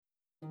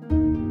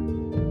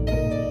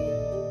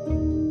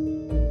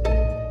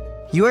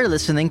You are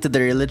listening to the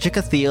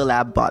Religica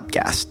Theolab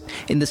podcast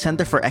in the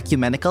Center for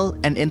Ecumenical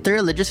and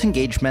Interreligious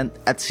Engagement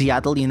at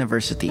Seattle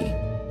University.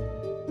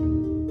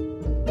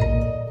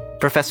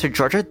 Professor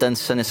Georgia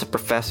Dunston is a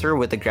professor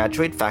with the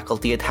graduate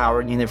faculty at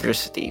Howard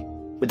University,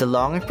 with a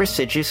long and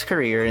prestigious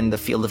career in the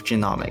field of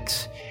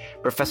genomics.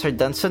 Professor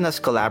Dunston has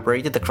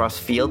collaborated across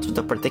fields with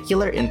a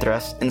particular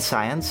interest in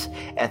science,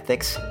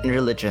 ethics, and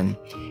religion,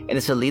 and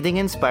is a leading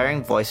and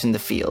inspiring voice in the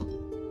field.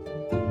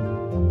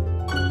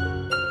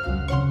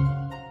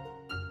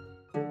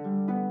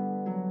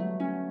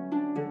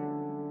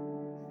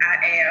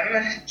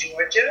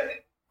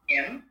 Georgia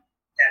M.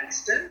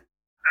 Dunston.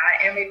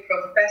 I am a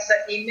professor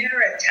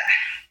emerita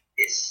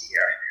this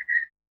year.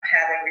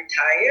 Having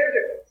retired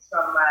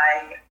from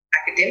my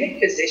academic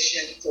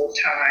position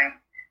full-time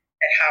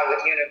at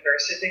Howard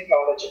University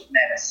College of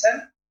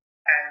Medicine,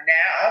 and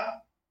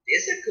now,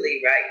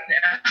 physically right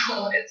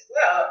now as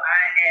well,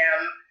 I am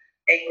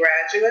a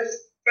graduate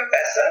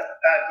professor,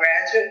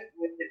 graduate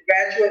with the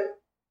graduate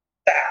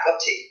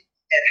faculty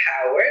at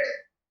Howard.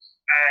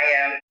 I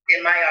am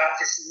in my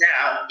office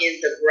now in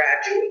the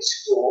graduate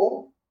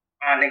school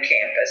on the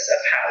campus of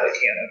Howard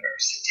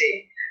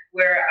University,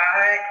 where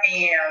I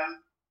am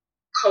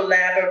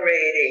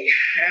collaborating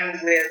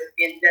with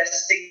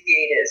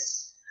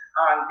investigators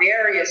on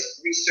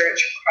various research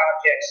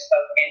projects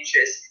of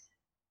interest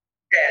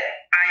that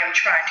I am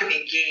trying to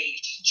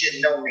engage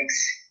genomics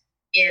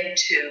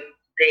into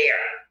their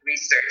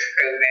research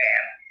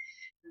program.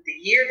 The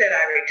year that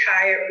I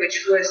retired,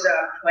 which was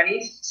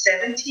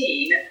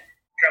 2017,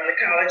 from the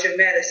College of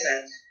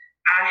Medicine,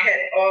 I had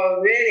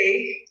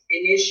already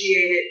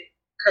initiated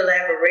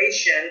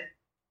collaboration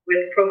with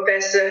a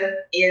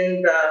professor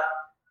in the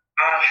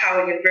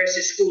Howard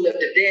University School of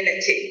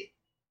Divinity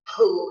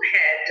who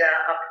had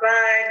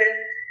applied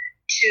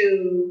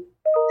to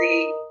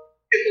the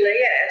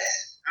AAAS,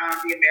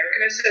 the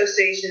American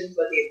Association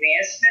for the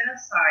Advancement of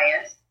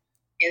Science,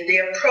 in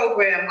their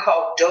program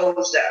called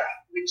DOSA,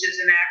 which is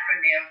an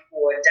acronym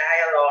for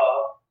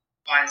Dialogue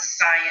on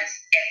Science,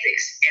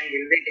 Ethics, and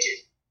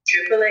Religion.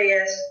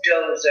 AAAS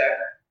DOSA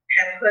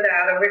had put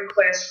out a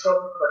request for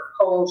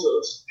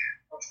proposals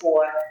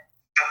for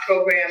a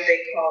program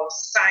they call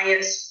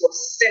Science for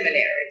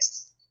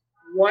Seminaries.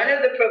 One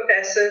of the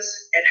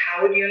professors at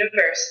Howard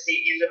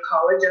University in the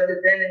College of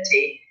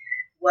Divinity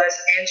was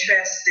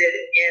interested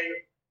in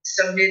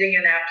submitting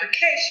an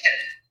application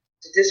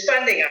to this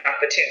funding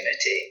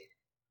opportunity.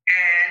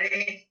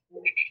 And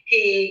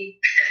he,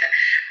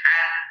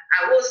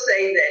 I will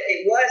say that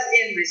it was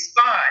in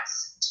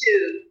response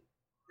to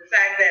the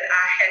fact that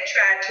I had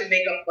tried to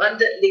make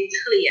abundantly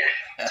clear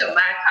to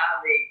my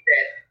colleague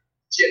that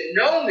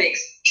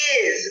genomics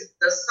is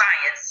the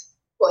science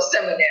for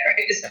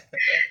seminaries.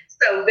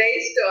 So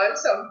based on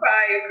some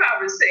prior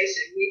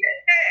conversation we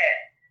had,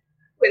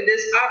 when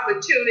this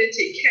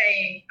opportunity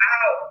came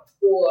out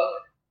for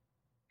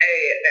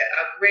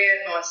a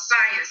grant on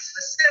science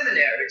for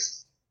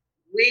seminaries,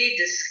 we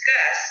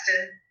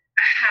discussed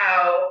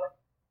how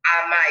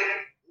I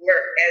might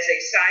work as a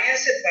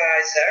science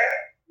advisor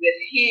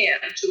with him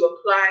to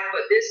apply for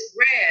this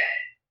grant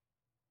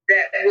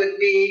that would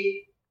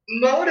be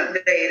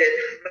motivated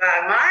by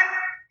my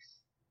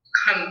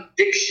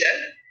conviction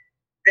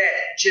that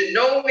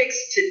genomics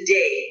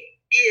today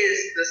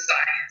is the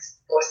science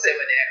for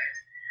seminaries.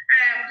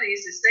 I am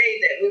pleased to say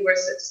that we were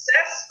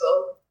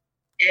successful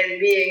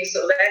in being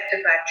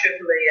selected by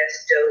AAAS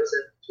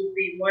DOSA to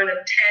be one of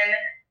 10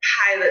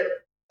 pilot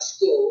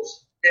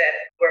schools that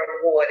were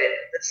awarded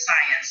the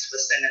Science for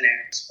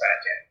Seminaries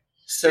project.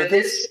 So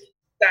this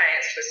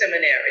Science for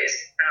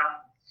Seminaries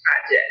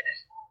project.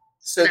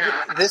 So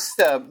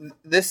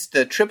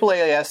the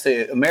AAAS,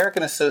 the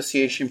American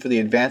Association for the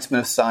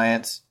Advancement of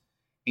Science,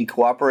 in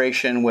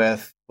cooperation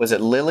with, was it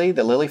Lilly,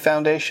 the Lilly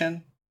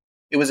Foundation?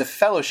 It was a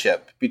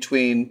fellowship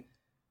between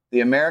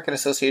the American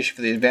Association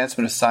for the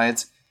Advancement of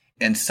Science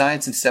and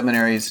Science and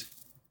Seminaries.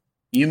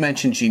 You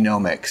mentioned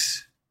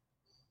genomics.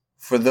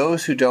 For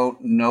those who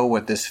don't know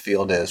what this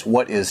field is,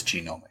 what is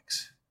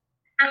genomics?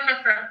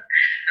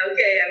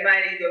 Okay, I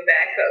might even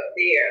back up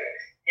there,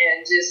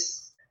 and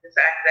just the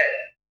fact that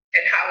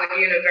at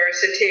Howard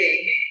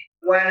University,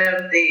 one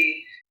of the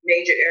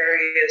major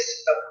areas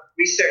of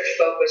research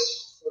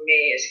focus for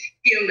me is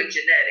human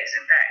genetics.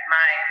 In fact,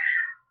 my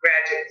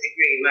graduate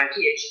degree, my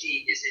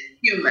PhD, is in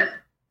human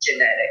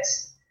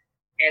genetics.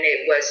 And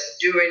it was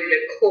during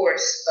the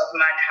course of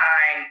my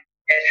time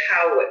at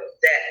Howard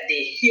that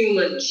the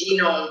Human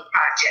Genome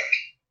Project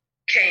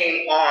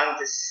came on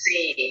the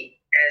scene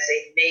as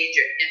a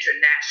major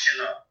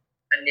international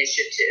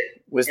initiative.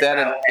 Was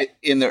that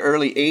in the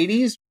early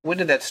 80s? When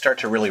did that start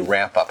to really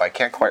ramp up? I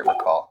can't quite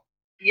recall.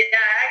 Yeah,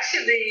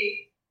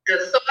 actually, the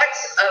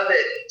thoughts of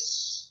it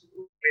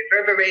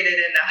reverberated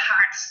in the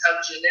hearts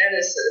of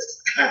geneticists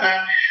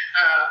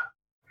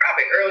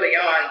probably early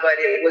on, but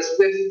it was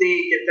with the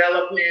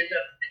development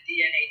of the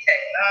DNA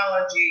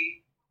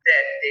technology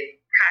that the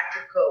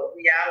practical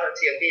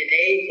reality of being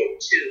able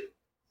to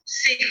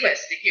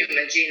sequence the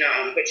human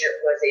genome, which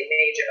was a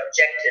major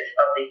objective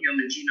of the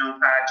Human Genome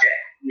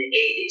Project in the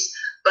 80s,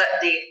 But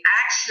the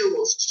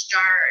actual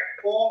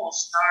formal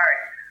start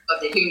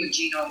of the Human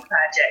Genome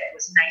Project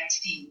was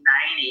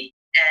 1990,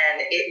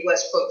 and it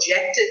was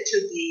projected to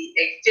be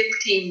a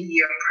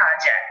 15-year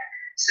project.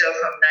 So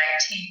from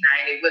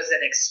 1990 was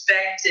an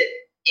expected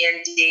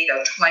end date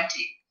of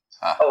 2005.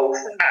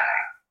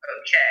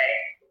 Okay,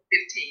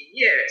 15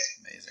 years.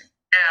 Amazing.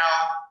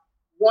 Now,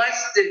 once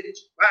the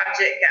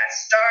project got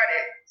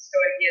started,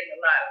 started getting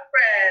a lot of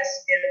press,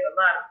 getting a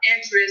lot of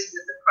interest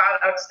with the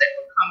products that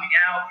were coming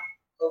out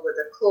over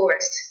the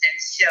course. And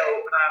so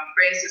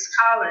Francis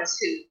Collins,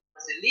 who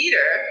was the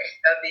leader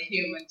of the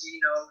Human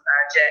Genome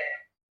Project,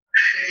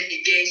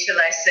 engaged,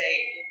 shall I say,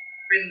 in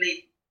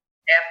friendly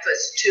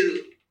efforts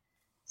to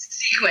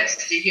sequence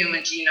the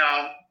human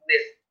genome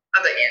with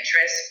other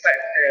interests, but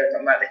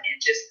from other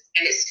interests,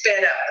 and it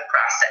sped up the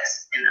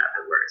process, in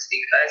other words,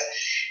 because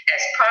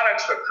as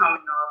products were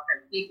coming off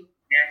and people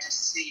began to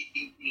see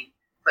the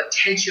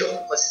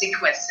potential for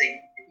sequencing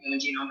the human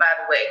genome. By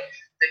the way,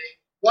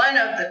 one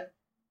of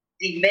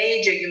the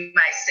major, you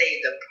might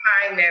say, the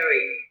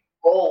primary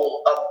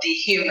goal of the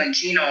Human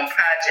Genome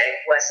Project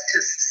was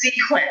to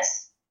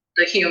sequence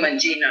the human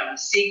genome.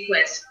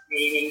 Sequence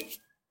meaning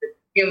the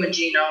human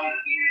genome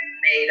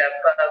made up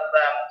of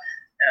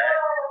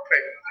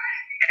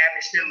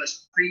average number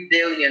is 3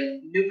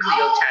 billion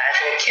nucleotides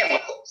or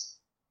chemicals,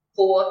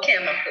 4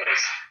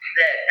 chemicals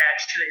that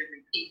actually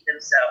repeat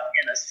themselves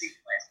in a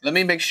sequence. Let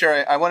me make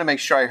sure, I want to make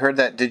sure I heard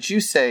that. Did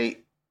you say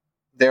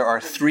there are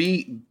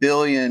 3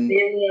 billion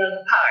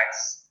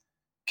parts,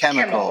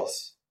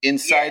 chemicals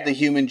inside the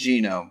human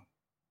genome?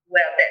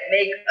 Well, that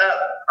make up,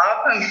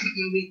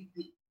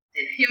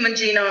 the human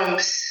genome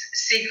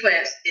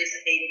sequence is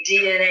a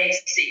DNA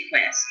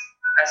sequence,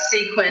 a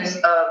sequence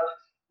of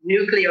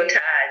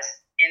nucleotides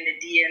in the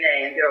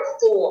DNA, and there are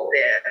 4 of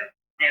them,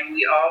 and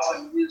we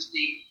often use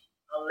the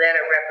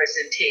letter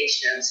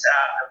representations.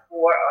 The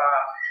 4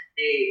 are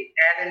the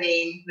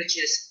adenine, which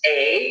is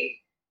A,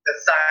 the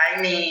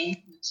thymine,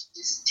 which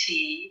is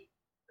T,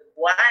 the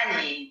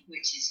guanine,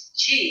 which is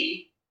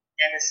G,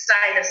 and the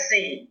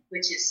cytosine,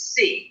 which is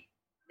C.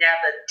 Now,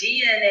 the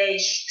DNA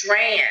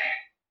strand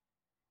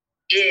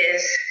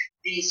is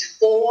these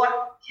 4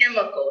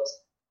 chemicals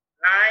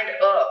lined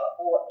up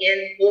or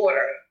in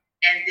order,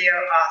 and there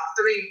are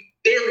 3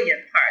 billion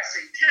parts. So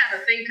you kind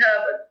of think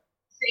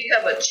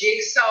of a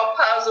jigsaw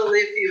puzzle,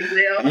 if you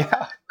will. Yeah.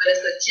 But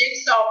it's a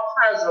jigsaw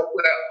puzzle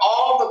where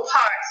all the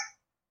parts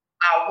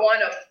are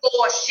one of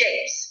 4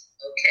 shapes.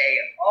 Okay,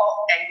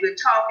 and we're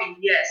talking,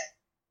 yes,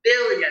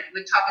 billion.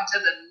 We're talking to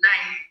the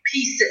 9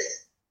 pieces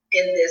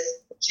in this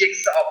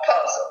jigsaw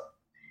puzzle,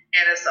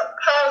 and it's a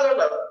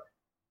puzzle of 3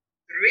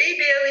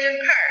 billion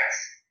parts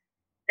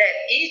that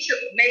each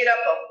are made up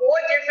of 4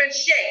 different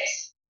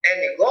shapes.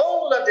 And the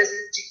goal of this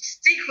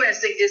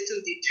sequencing is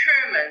to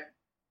determine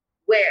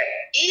where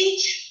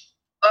each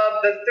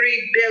of the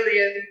 3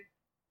 billion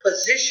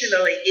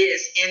positionally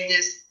is in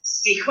this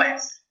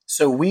sequence.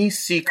 So we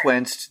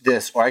sequenced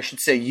this, or I should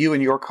say you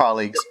and your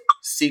colleagues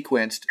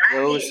sequenced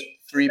those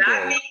 3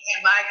 billion. Not me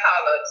and my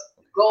colleagues.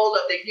 The goal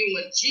of the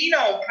Human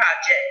Genome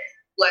Project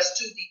was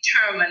to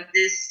determine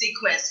this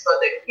sequence for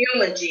the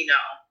human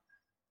genome.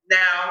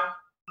 Now,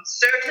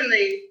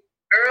 certainly,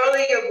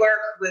 earlier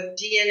work with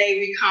DNA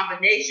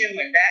recombination,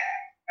 when that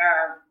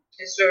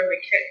sort of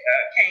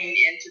came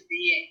into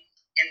being,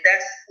 and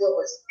that's what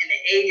was in the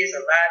 80s, a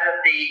lot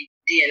of the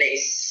DNA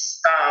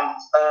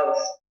of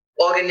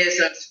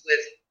organisms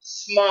with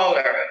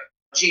smaller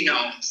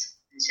genomes,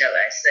 shall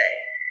I say.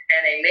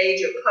 And a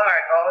major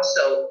part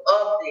also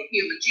of the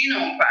Human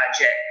Genome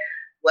Project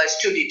was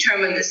to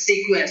determine the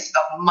sequence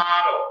of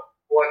model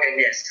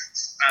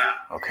organisms.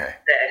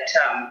 That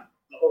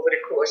over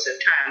the course of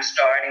time,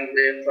 starting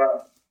with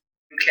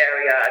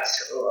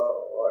eukaryotes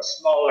or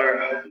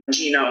smaller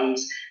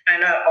genomes,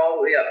 and all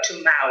the way up to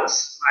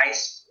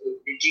mice,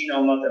 the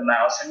genome of the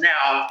mouse, and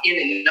now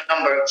any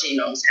number of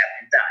genomes have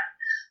been done.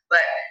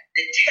 But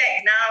the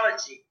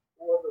technology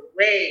or the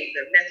way,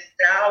 the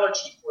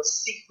methodology for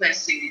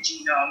sequencing the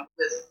genome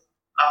with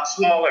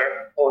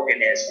smaller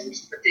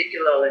organisms,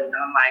 particularly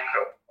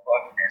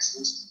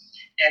microorganisms.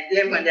 And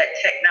then when that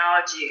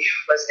technology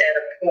was at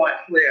a point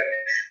where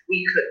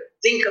we could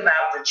think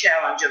about the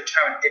challenge of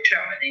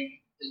determining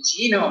the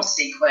genome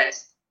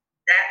sequence,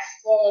 that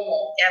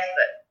formal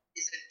effort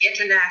is an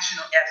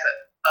international effort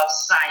of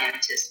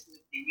scientists,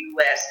 with the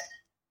U.S.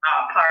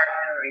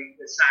 Partnering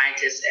with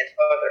scientists at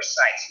other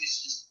sites,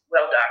 which is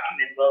well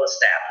documented, well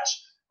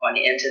established on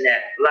the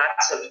internet.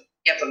 Lots of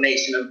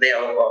information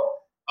available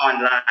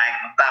online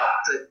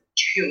about the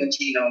Human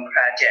Genome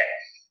Project.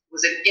 It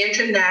was an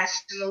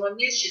international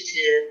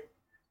initiative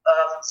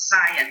of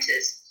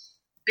scientists,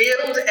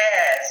 billed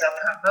as or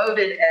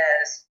promoted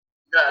as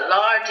the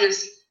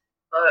largest,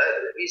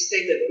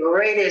 the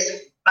greatest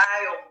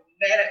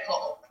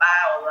biomedical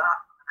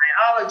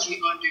biology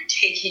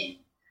undertaking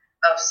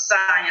of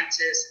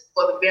scientists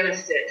for the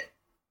benefit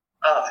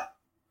of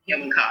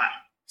humankind.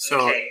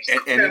 So,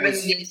 and it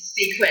was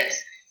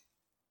sequence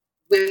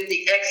with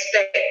the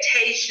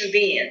expectation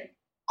being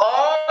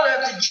all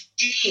of the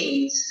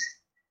genes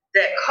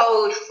that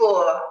code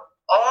for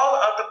all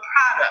of the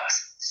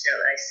products, shall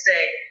I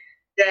say,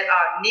 that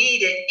are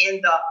needed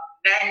in the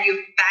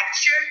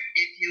manufacture,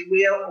 if you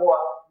will, or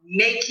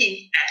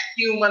making a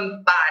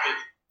human body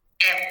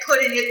and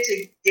putting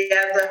it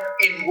together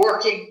in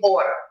working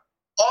order.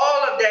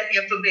 All of that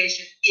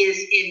information is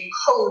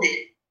encoded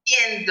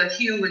in the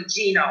human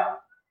genome.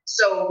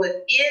 So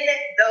within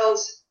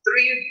those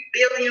 3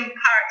 billion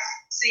parts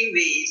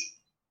series,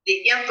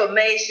 the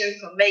information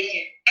for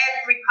making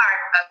every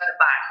part of the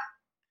body,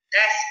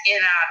 that's in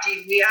our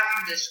gene. We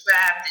often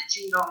describe the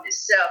genome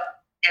itself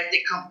as the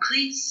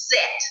complete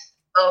set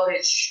of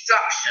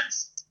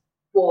instructions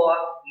for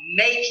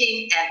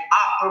making and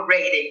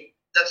operating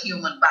the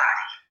human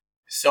body.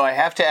 So I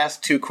have to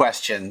ask 2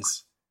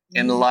 questions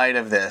in light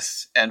of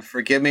this, and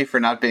forgive me for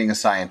not being a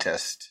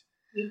scientist.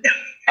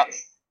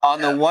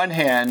 On the one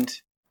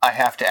hand, I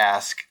have to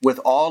ask, with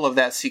all of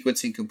that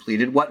sequencing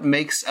completed, what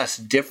makes us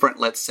different,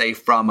 let's say,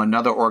 from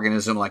another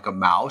organism like a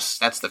mouse?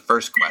 That's the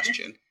first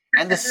question.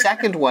 And the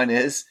second one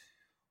is,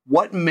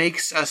 what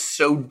makes us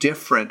so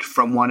different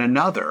from one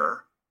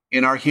another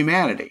in our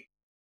humanity?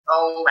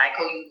 Oh,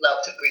 Michael, you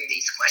love to bring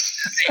these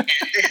questions in.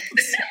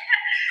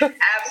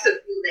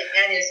 Absolutely.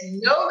 And it's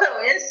no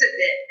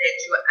coincidence that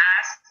you're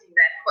asking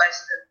that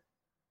question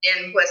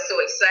and what's so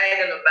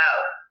exciting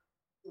about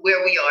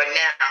where we are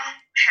now,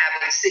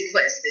 having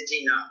sequenced the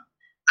genome.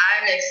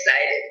 I'm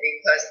excited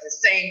because the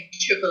same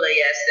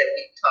AAAS that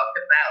we talked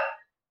about,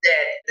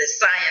 that the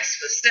science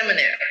for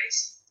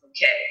seminaries,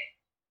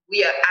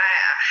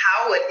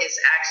 Howard is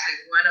actually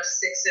one of 6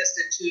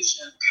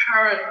 institutions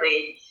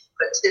currently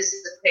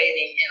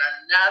participating in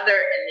another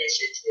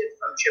initiative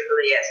from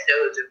AAAS,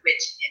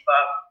 which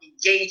involve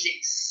engaging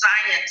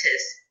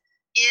scientists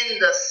in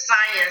the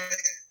science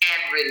and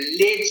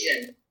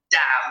religion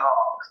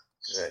dialogue.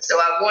 Good. So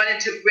I wanted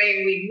to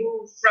we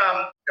moved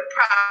from the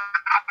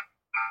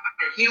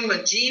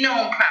Human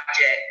Genome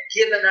Project,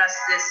 giving us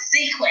this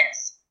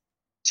sequence,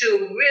 to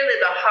really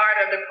the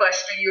heart of the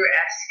question you're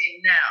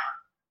asking now.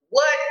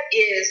 What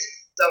is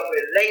the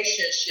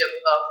relationship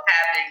of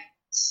having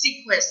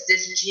sequenced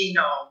this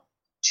genome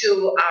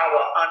to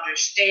our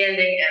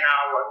understanding and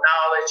our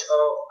knowledge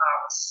of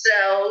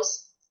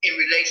ourselves in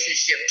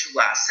relationship to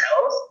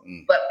ourselves,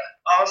 but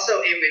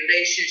also in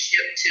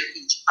relationship to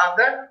each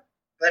other,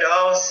 but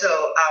also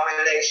our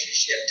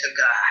relationship to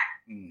God.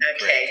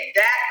 Okay,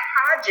 that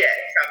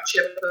project from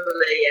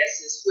AAAS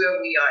is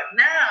where we are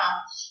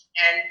now,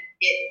 and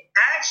it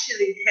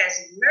actually has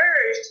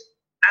emerged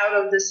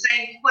out of the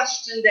same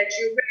question that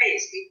you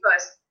raised,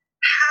 because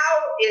how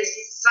is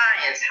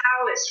science,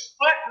 how is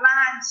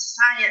frontline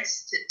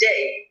science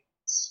today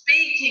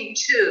speaking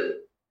to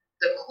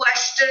the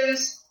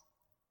questions,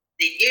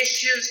 the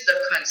issues, the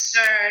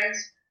concerns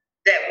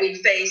that we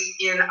face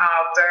in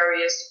our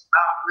various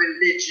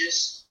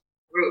religious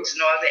groups?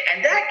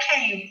 And that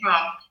came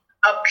from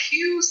a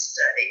Pew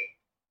study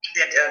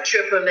that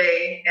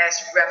AAAS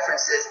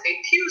references,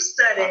 a Pew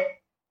study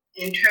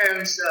in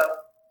terms of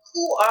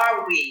who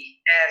are we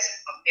as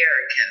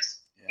Americans?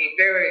 Yeah. A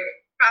very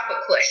proper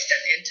question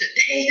in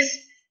today's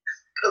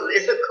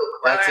political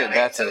climate.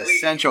 That's an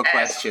essential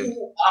question.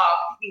 Who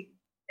are we?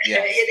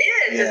 Yes. It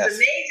is. Yes. It's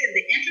amazing,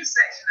 the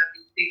intersection of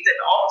these things,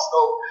 and also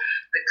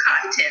the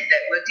content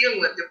that we're dealing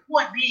with. The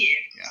point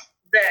being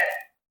that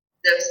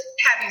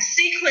having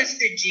sequenced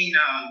the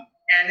genome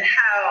and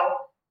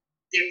how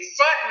the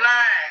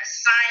frontline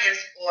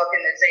science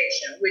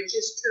organization, which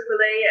is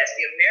AAAS,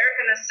 the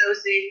American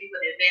Association for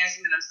the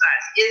Advancement of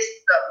Science, is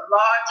the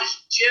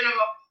largest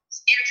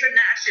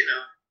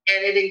international, and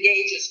it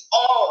engages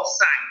all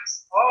science,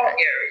 all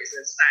areas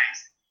of science.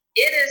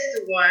 It is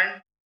the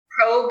one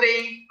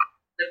probing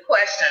the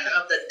question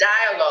of the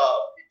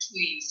dialogue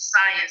between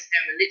science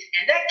and religion.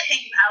 And that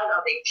came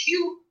out of a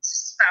Pew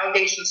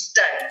Foundation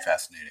study.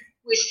 Fascinating.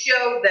 Which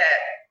showed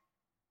that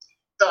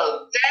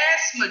the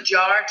vast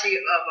majority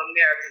of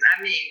Americans,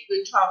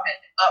 we're talking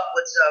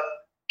upwards of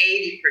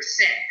 80%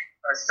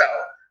 or so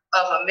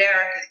of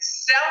Americans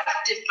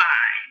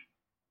self-define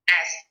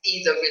as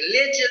either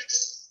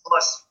religious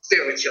or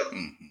spiritual.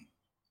 Mm-hmm.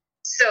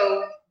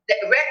 So the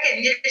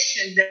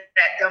recognition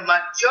that the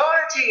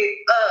majority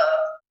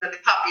of the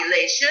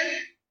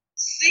population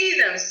see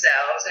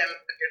themselves and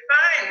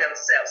define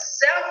themselves,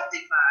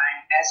 self-define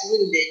as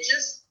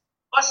religious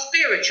or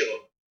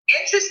spiritual.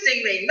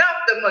 Interestingly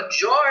enough, the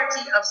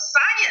majority of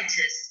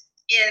scientists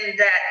in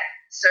that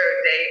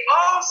survey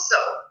also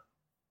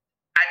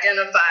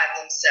identified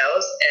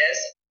themselves as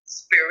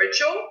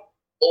spiritual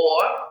or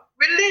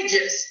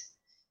religious.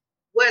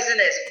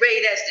 Wasn't as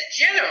great as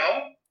the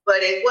general,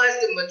 but it was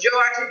the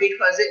majority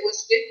because it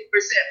was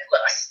 50%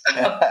 plus.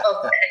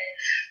 Okay.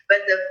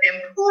 But the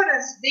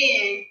importance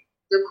being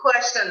the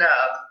question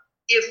of,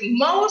 if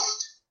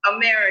most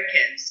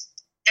Americans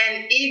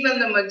and even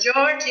the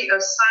majority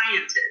of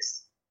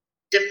scientists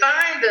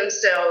define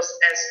themselves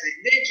as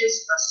religious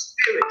or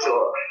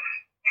spiritual,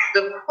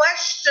 the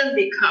question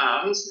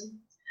becomes,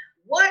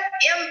 what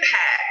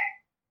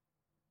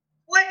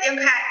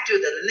impact do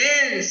the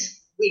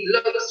lens we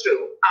look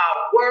through, our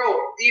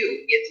worldview,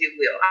 if you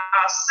will,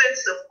 our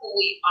sense of who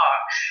we are,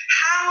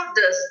 how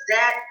does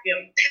that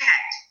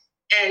impact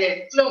and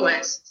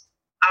influence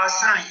our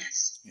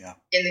science? Yeah.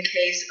 In the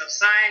case of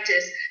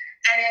scientists,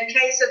 and in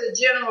case of the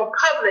general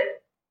public,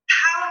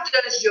 how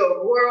does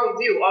your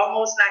worldview,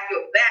 almost like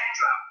your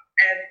backdrop,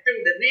 and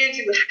through the lens,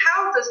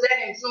 how does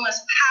that influence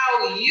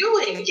how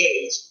you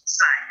engage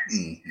science?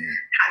 Mm-hmm.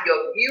 How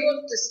your view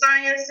of the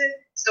sciences?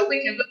 So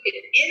we can look at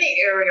any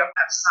area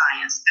of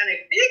science, and a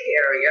big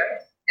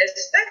area,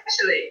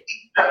 especially,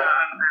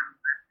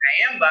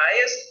 I am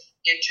biased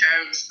in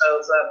terms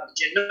of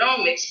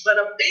genomics, but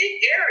a big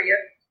area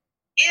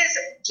is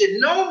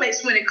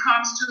genomics when it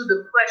comes to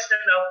the question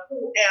of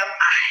who am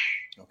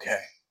I? Okay.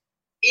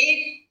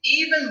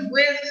 Even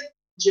with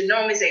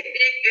genomics, a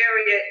big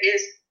area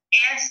is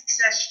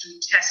ancestry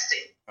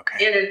testing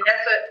in an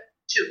effort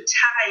to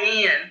tie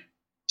in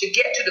to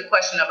get to the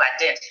question of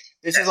identity.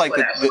 This is like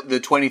the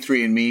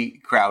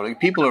 23andMe crowd.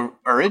 People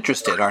are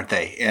interested, aren't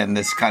they, in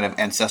this kind of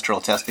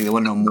ancestral testing? They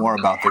want to know more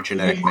about their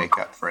genetic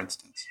makeup, for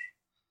instance.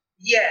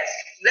 Yes,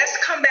 let's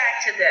come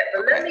back to that.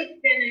 But let me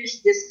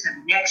finish this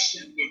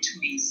connection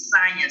between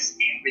science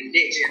and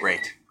religion.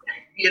 Great.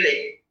 That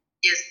really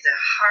is the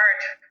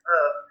heart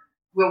of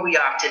where we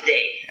are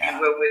today and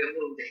where we're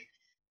moving.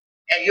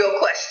 And your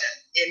question,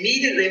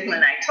 immediately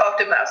when I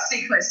talked about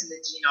sequencing the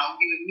genome,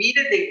 you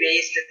immediately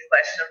raised the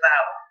question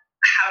about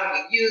how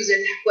do we use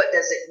it, what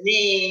does it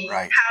mean,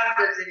 how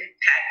does it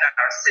impact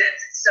our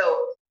senses. So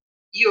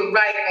you're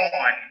right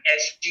on,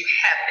 as you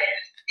have been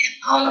in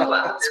all of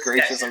our That's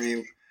gracious of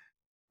you.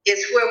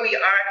 It's where we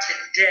are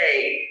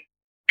today.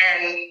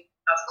 And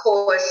of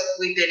course,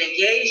 we've been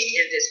engaged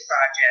in this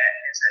project,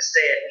 as I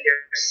said, and there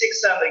are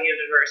 6 other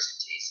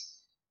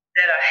universities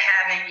that are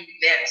having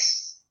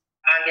events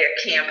on their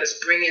campus,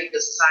 bringing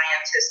the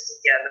scientists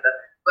together,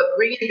 but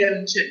bringing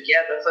them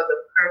together for the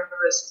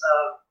purpose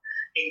of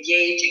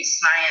engaging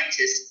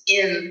scientists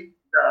in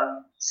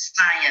the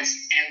science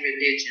and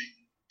religion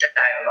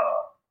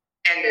dialogue.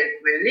 And the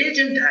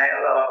religion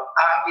dialogue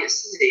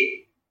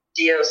obviously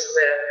deals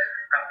with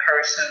a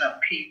person of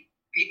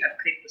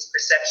people's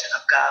perception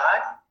of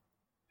God,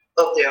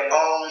 of their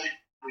own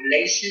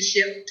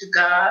relationship to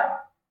God,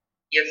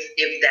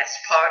 if that's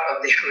part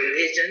of their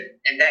religion,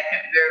 and that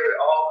can vary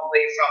all the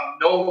way from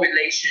no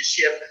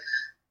relationship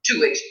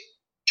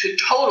to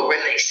total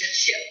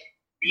relationship,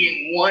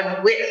 being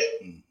one with,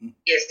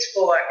 as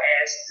far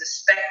as the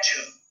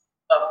spectrum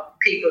of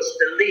people's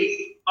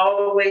belief,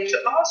 all the way to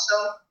also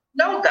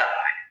know God.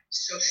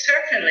 So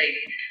certainly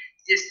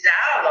this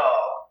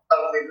dialogue of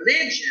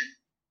religion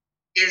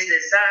is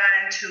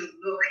designed to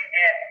look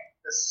at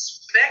the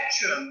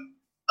spectrum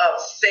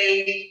of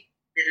faith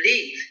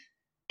belief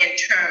in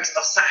terms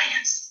of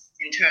science,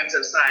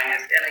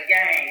 And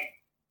again,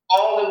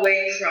 all the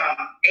way from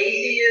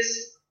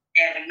atheists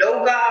and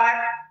no God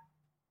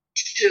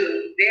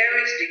to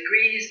various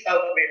degrees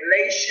of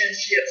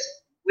relationships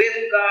with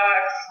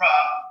God,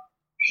 from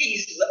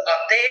he's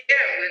up there,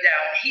 we're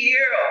down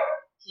here, or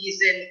he's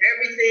in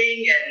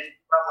everything and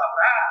blah, blah,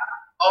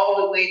 blah,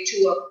 all the way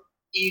to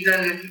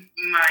even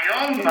my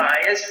own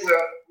bias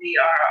where we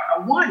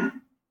are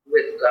one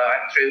with God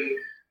through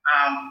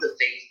the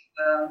faith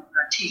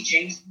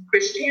teachings of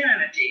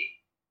Christianity.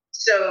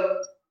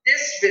 So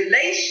this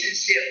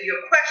relationship, your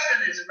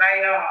question is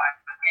right on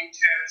in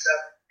terms of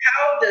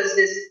how does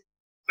this,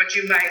 what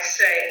you might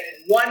say,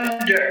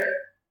 wonder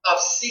of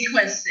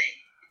sequencing,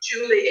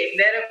 truly a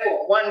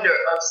medical wonder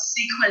of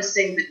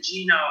sequencing the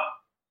genome,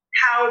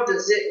 how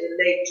does it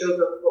relate to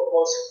the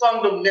most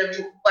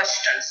fundamental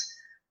questions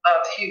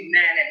of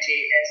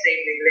humanity as they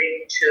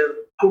relate to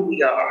who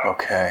we are?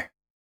 Okay.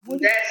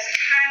 That's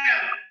kind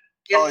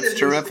of... it's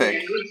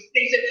terrific.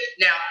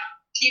 Now,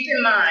 keep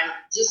in mind,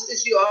 just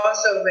as you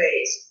also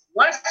raised,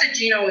 once the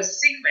genome is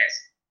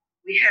sequenced,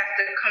 we have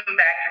to come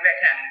back and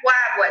recognize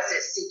why was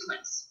it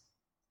sequenced?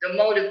 The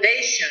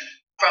motivation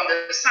from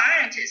the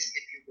scientists,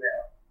 if you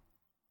will.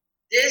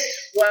 This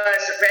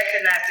was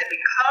recognized that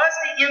because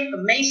the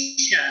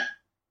information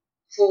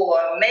for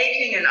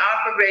making and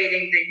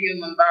operating the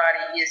human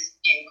body is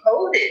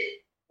encoded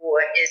or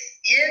is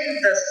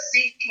in the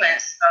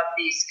sequence of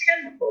these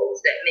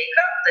chemicals that make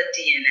up the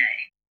DNA,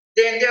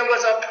 then there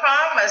was a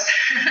promise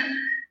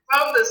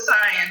from the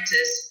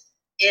scientists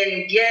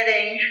in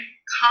getting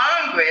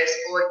Congress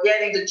or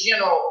getting the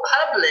general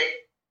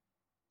public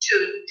to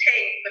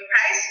take the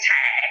price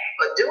tag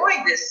for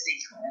doing this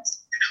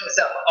sequence. It was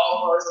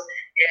almost,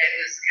 it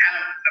was kind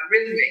of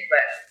arrhythmic,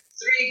 but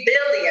 $3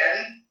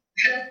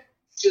 billion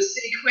to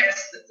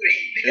sequence the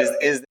 3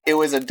 billion. It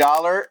was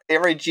 $1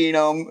 every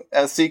genome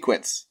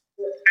sequence.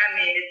 I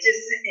mean, it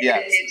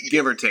just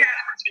give or take.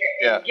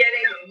 Getting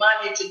the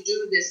money to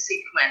do this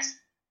sequence.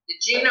 The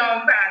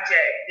Genome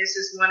Project, this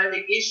is one of the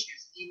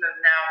issues, even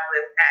now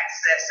with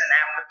access and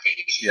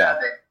application of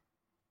it,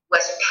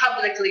 was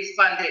publicly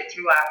funded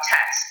through our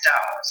tax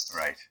dollars.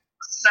 Right.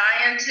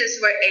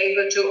 Scientists were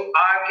able to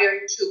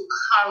argue to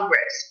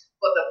Congress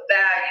for the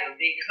value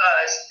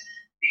because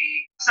the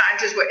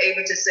scientists were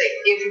able to say,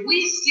 if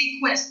we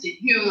sequence the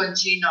human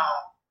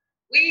genome,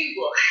 we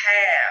will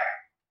have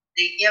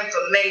the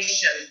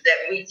information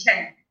that we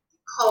can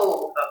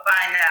code or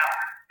find out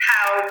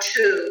how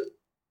to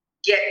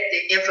get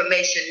the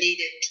information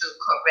needed to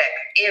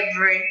correct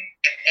every,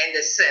 in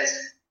the sense,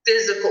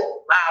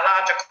 physical,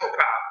 biological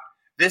problem.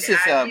 This the is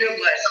idea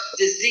was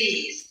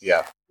disease.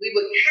 Yeah. We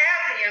would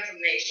have the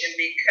information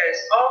because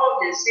all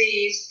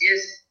disease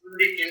is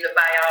rooted in the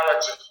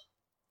biology.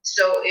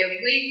 So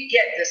if we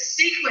get the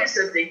sequence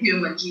of the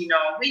human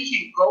genome, we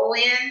can go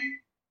in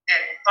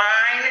and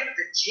find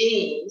the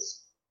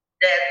genes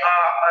that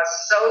are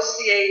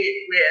associated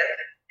with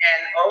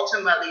and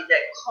ultimately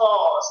that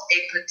cause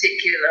a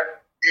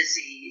particular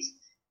disease.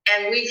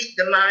 And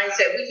the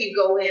mindset, we can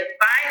go in and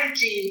find the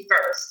gene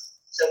first.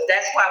 So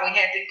that's why we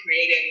had to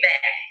create a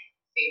map.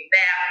 A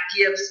map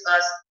gives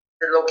us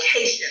the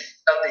location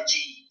of the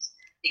genes.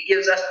 It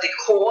gives us the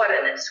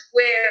coordinates.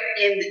 Where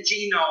in the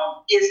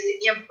genome is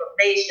the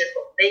information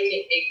for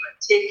making a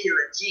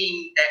particular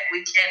gene that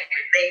we can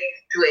relate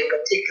to a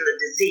particular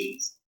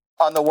disease?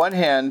 On the one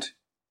hand,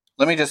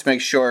 let me just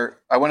make sure,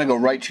 I want to go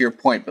right to your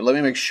point, but let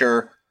me make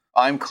sure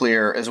I'm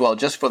clear as well,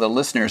 just for the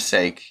listener's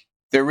sake.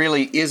 There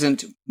really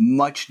isn't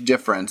much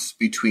difference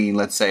between,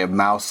 let's say, a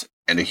mouse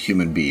and a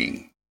human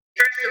being.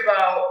 First of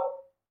all,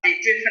 the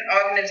different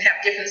organisms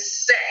have different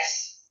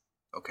sets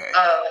Okay.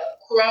 of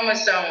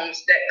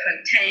chromosomes that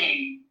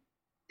contain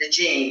the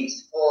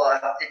genes or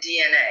the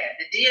DNA.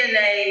 The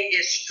DNA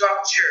is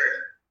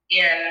structured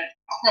in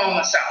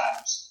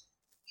chromosomes.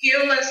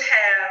 Humans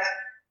have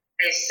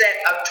a set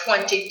of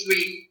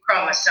 23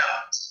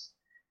 chromosomes.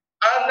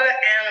 Other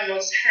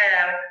animals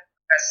have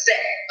a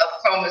set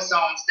of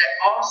chromosomes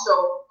that also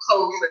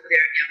code for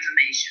their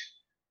information.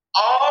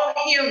 All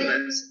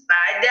humans,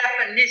 by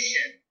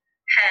definition,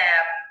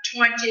 have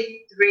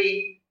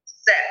 23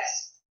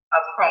 sets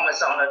of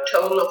chromosomes, a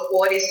total of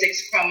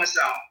 46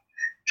 chromosomes.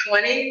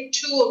 22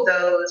 of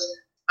those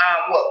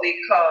are what we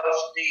call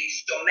the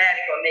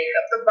somatic or make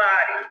up the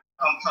body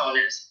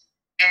components.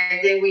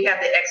 And then we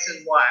have the X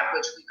and Y,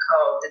 which we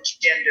call the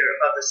gender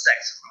of the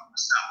sex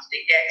chromosomes.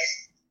 The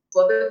X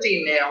for the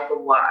female, the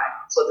Y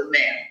for the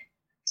male.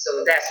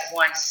 So that's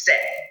one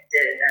set,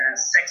 the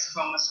sex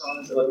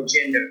chromosomes or the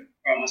gender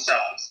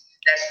chromosomes.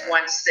 That's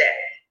one set.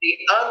 The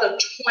other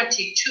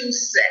 22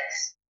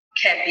 sets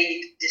can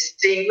be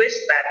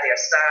distinguished by their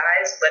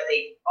size, but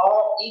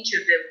each of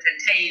them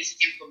contains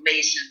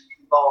information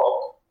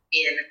involved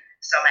in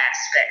some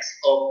aspects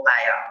of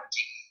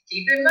biology.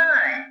 Keep in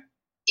mind,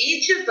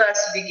 each of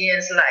us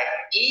begins life.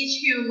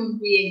 Each human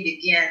being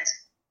begins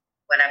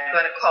what I'm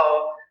going to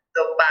call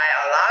the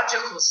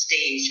biological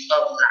stage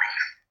of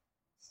life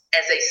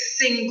as a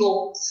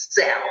single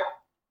cell.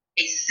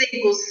 A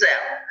single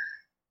cell.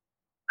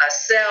 A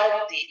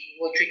cell,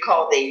 which we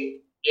call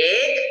the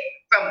egg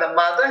from the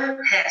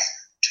mother, has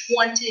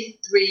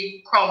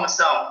 23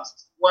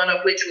 chromosomes, one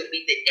of which would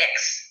be the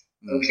X,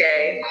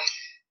 okay?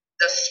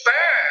 The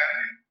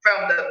sperm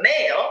from the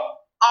male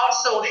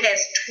also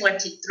has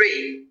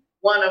 23,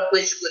 one of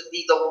which would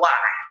be the Y.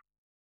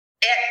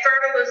 At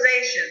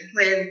fertilization,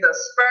 when the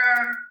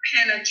sperm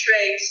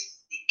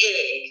penetrates the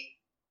egg,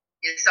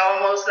 it's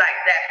almost like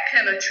that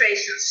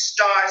penetration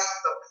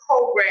starts the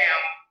program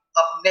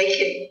of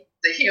making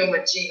the human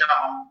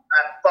genome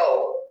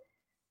unfold.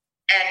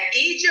 And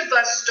each of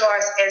us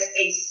starts as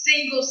a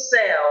single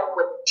cell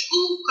with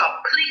two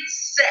complete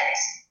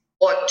sets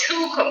or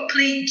two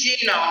complete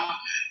genomes,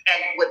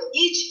 and with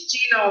each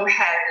genome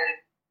having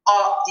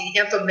all the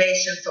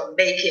information for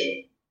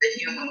making the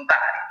human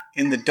body.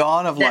 In the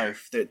dawn of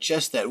life,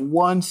 that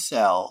one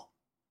cell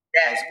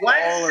that one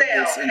all cell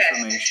of this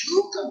has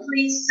two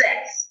complete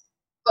sets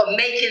for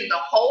making the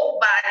whole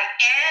body,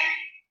 and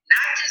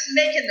not just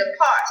making the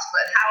parts,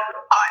 but how the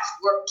parts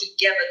work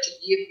together to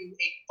give you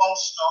a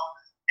functional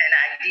and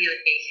ideally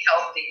a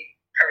healthy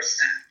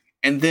person.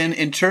 And then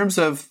in terms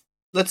of,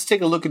 let's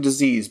take a look at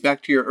disease,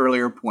 back to your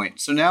earlier point.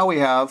 So now we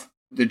have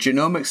the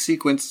genomic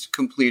sequence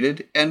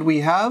completed, and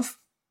we have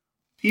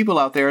people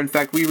out there. In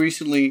fact, we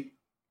recently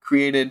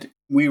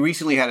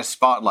had a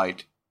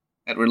spotlight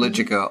at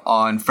Religica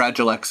on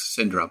Fragile X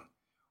syndrome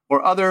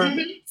or other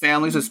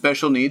families with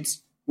special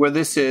needs where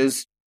this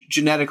is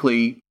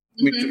genetically,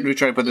 we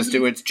try to put this to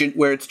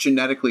where it's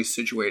genetically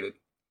situated.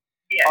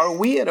 Yes. Are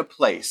we at a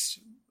place,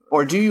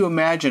 or do you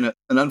imagine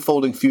an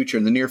unfolding future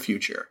in the near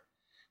future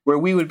where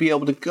we would be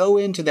able to go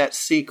into that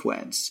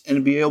sequence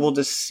and be able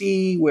to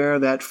see where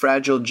that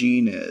fragile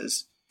gene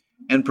is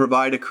and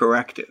provide a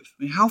corrective?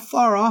 I mean, how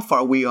far off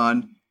are we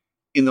on,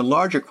 in the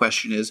larger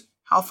question is,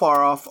 how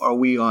far off are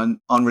we on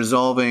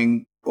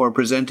resolving or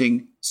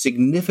presenting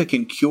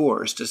significant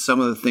cures to some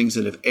of the things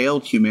that have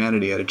ailed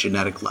humanity at a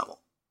genetic level?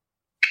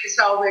 It's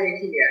already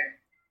here.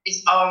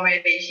 It's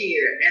already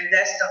here. And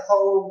that's the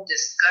whole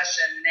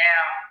discussion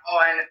now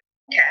on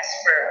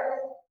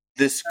CRISPR.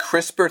 This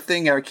CRISPR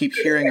thing I keep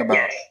hearing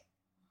about.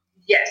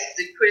 Yes,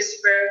 the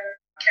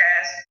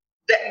CRISPR-Cas.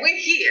 That we're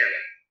here.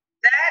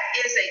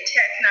 That is a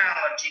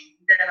technology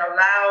that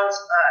allows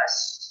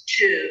us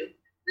to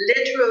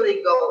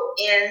literally go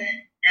in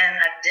and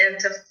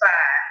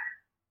identify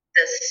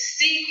the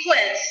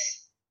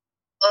sequence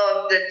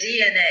of the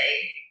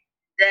DNA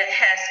that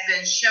has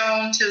been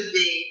shown to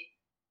be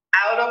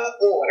out of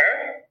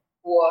order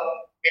or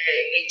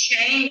a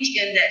change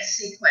in that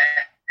sequence,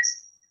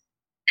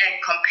 and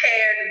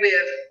compared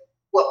with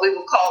what we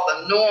would call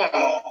the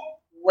normal,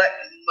 what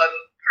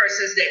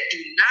persons that do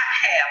not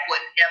have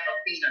whatever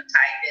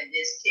phenotype, in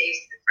this case,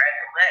 the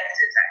Fragile X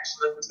is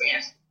actually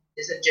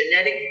is a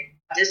genetic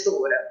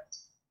disorder.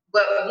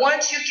 But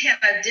once you can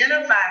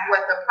identify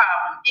what the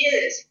problem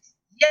is,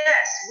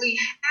 yes, we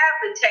have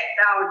the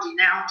technology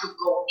now to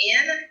go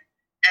in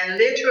and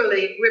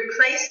literally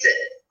replace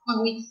it.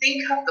 When we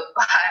think of the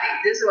body,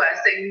 this is why I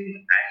say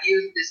I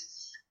use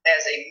this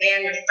as a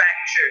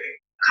manufactured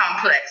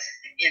complex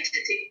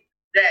entity,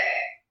 that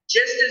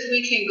just as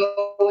we can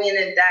go in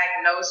and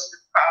diagnose the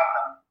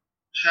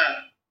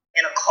problem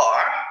in a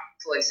car,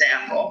 for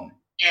example,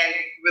 and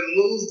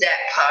remove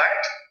that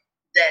part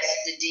that's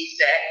the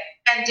defect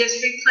and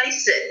just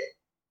replace it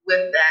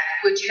with that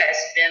which has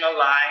been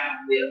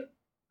aligned with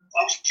the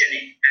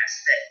functioning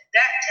aspect.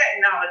 That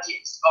technology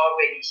is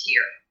already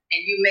here.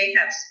 And you may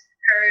have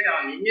heard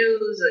on the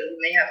news, or you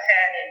may have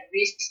had in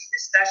recent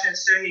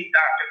discussions, certainly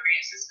Dr.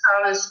 Francis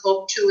Collins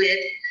spoke to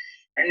it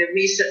in the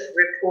recent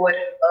report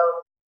of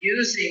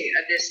using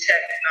this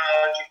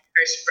technology,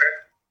 CRISPR,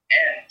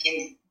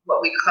 in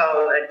what we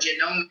call a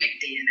genomic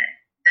DNA.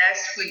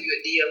 That's when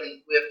you're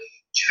dealing with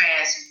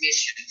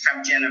transmission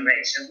from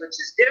generation, which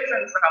is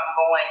different from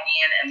going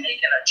in and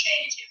making a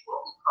change in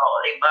what we call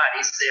a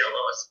body cell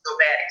or a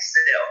somatic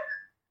cell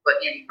for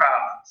any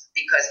problems,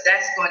 because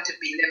that's going to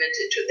be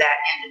limited to that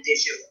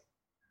individual.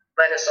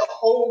 But it's a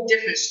whole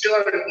different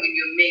story when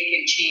you're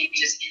making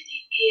changes in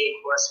the egg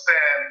or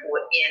sperm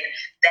or in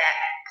that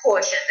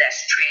portion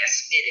that's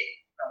transmitted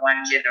from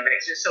one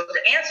generation. So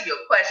to answer your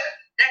question,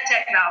 that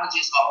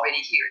technology is already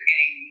here in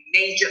a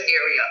major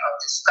area of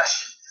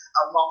discussion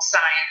among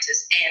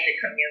scientists and the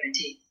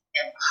community,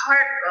 and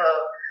part of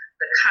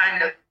the kind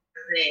of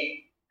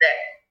thing that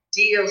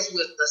deals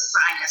with the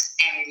science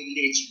and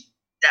religion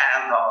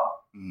dialogue,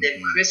 the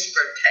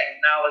CRISPR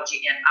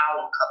technology and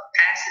our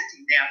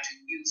capacity now to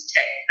use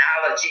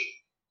technology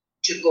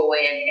to go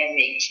in and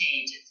make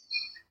changes.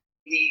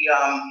 The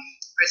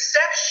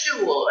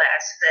perceptual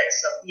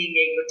aspects of being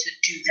able to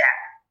do that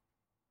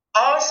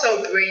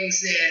also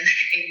brings in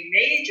a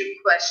major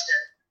question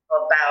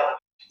about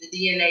the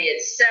DNA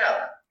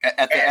itself.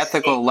 At the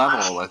ethical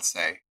level, let's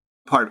say.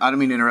 I don't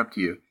mean to interrupt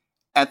you.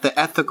 At the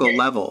ethical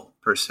level,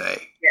 per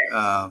se.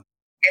 Yes.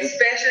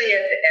 Especially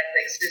at the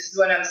ethics, this is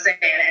what I'm saying.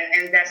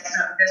 And that's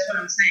what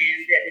I'm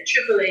saying, that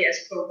the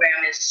AAAS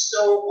program is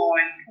so on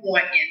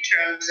point in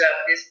terms of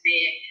this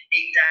being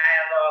a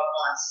dialogue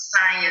on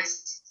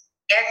science,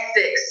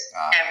 ethics,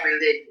 and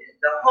religion.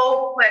 The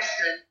whole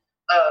question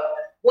of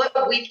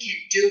what we can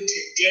do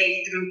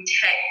today through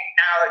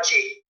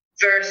technology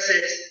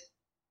versus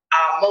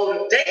our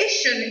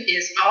motivation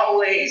is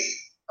always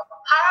a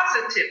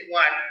positive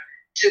one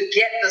to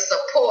get the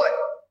support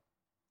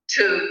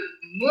to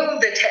move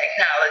the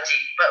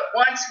technology.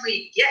 But once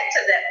we get to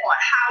that point,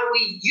 how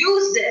we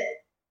use it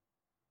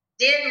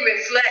then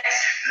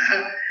reflects,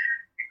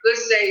 you could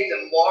say,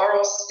 the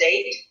moral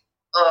state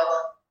of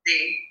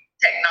the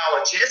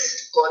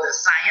technologist or the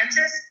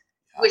scientist,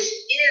 which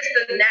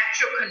is the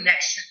natural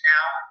connection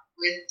now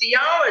with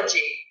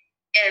theology.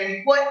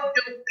 And what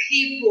do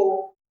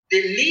people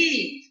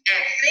believe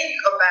and think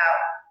about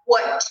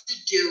what to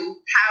do,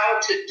 how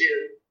to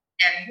do,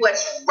 and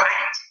what's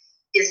right,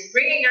 is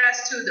bringing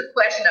us to the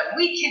question of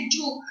we can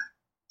do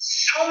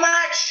so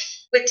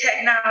much with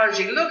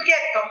technology. Look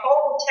at the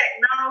whole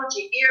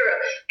technology era,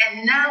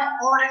 and now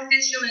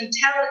artificial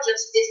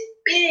intelligence is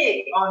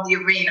big on the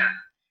arena.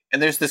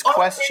 And there's this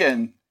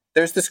question,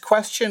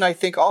 I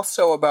think,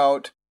 also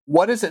about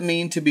what does it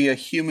mean to be a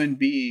human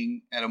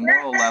being at a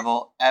moral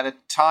level at a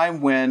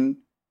time when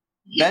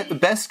the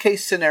best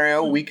case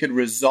scenario, we could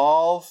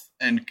resolve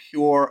and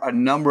cure a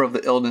number of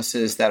the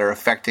illnesses that are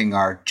affecting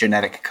our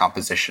genetic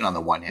composition on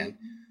the one hand.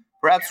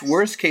 Perhaps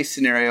worst case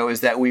scenario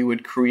is that we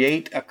would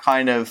create a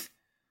kind of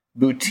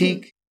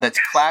boutique that's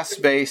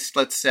class-based,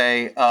 let's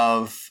say,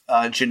 of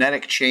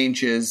genetic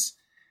changes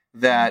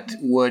that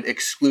would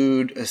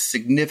exclude a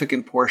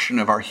significant portion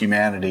of our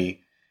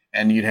humanity.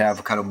 And you'd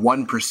have kind of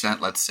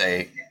 1%, let's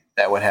say,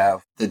 that would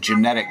have the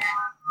genetic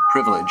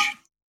privilege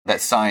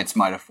that science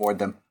might afford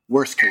them.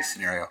 Worst case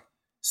scenario.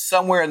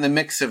 Somewhere in the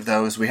mix of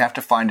those, we have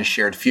to find a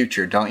shared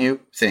future, don't you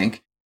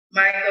think?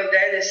 Michael,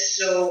 that is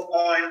so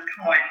on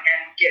point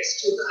and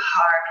gets to the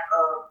heart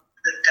of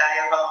the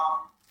dialogue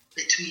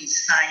between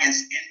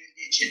science and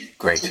religion.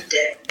 Great.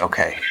 Today.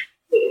 Okay.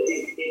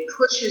 It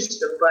pushes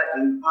the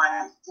button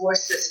on,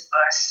 forces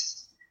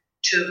us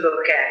to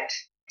look at,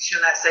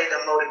 shall I say,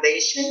 the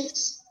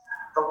motivations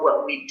of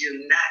what we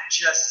do. Not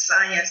just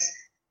science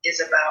is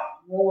about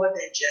more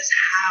than just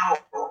how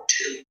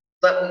to,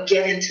 but we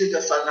get into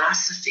the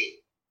philosophy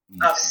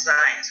of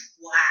science.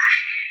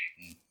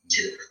 Why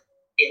to,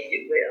 if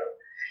you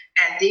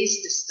will. And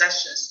these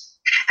discussions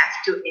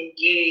have to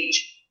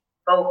engage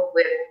both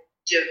with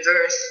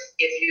diverse,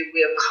 if you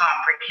will,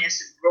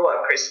 comprehensive,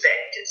 broad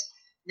perspectives.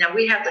 Now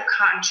we have to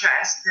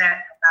contrast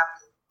that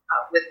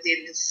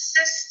within the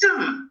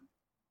system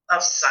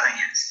of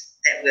science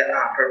that we're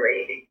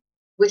operating,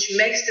 which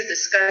makes the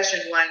discussion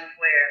one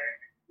where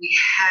we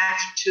have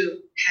to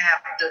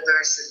have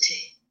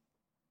diversity,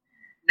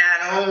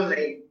 not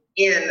only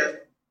in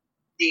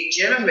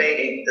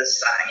generating the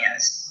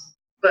science,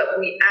 but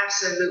we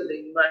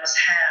absolutely must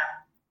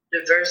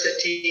have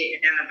diversity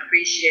and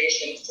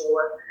appreciation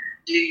for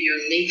the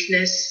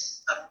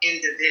uniqueness of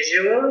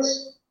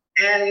individuals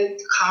and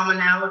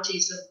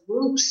commonalities of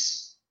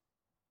groups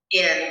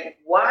in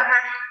why,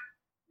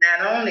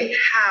 not only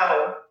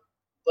how,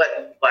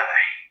 but why.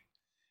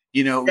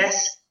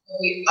 That's where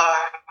we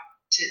are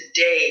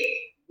today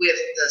with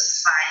the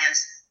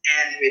science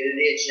and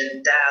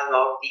religion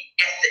dialogue, the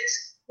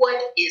ethics.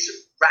 What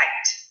is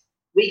right?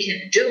 We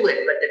can do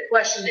it, but the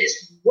question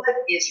is, what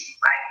is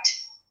right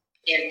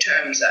in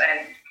terms of...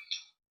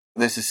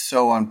 This is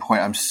so on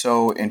point. I'm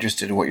so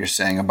interested in what you're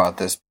saying about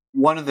this.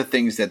 One of the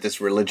things that this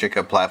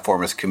Religica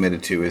platform is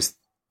committed to is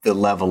the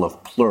level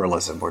of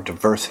pluralism or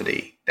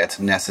diversity that's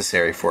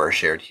necessary for our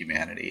shared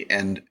humanity.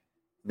 And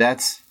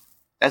that's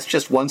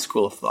just one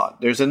school of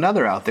thought. There's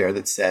another out there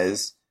that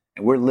says,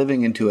 and we're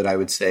living into it, I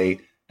would say,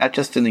 not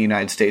just in the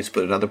United States,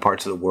 but in other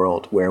parts of the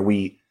world, where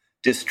we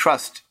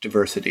distrust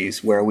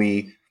diversities, where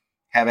we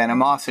have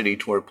animosity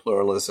toward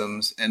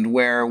pluralisms, and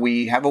where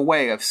we have a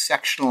way of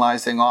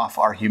sectionalizing off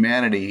our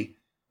humanity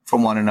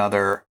from one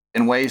another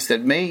in ways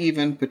that may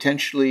even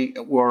potentially,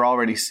 we're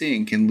already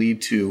seeing, can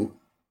lead to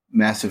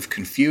massive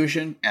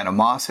confusion,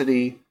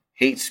 animosity,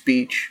 hate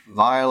speech,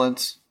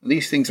 violence.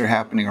 These things are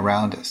happening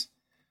around us.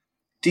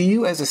 Do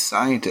you, as a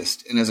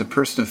scientist and as a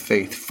person of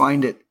faith,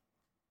 find it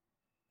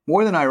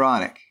more than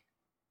ironic,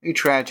 maybe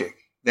tragic,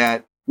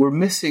 that we're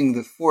missing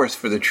the forest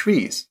for the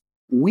trees?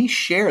 We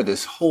share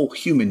this whole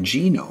human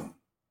genome,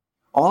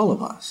 all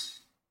of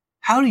us.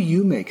 How do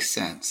you make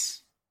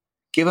sense,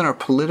 given our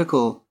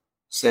political,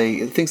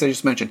 say, things I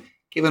just mentioned,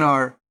 given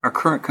our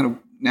current kind of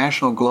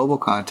national global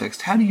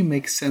context, how do you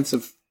make sense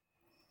of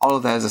all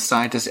of that as a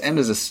scientist and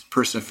as a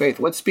person of faith?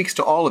 What speaks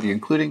to all of you,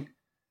 including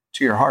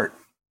to your heart?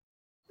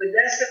 But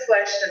that's the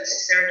question that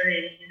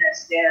certainly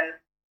has been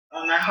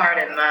on my heart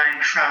and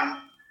mind from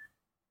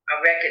a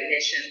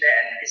recognition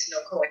that it's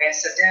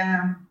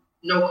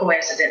no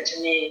coincidence to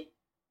me.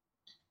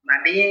 My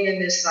being in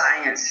this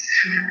science,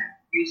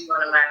 use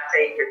one of my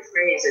favorite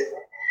phrases,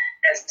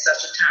 at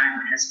such a time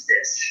as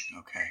this.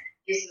 Okay.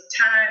 It's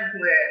a time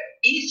where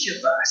each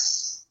of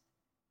us,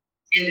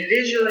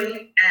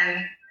 individually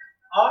and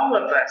all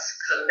of us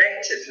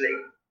collectively,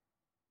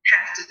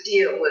 have to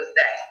deal with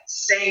that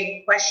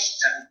same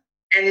question.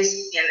 And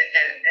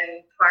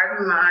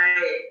pardon I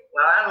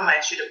don't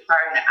want you to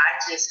pardon it.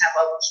 I just have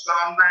a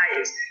strong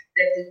bias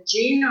that the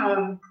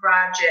Genome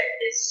Project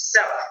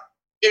itself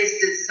is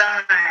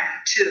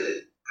designed to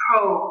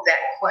probe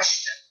that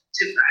question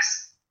to us.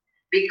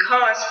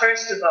 Because,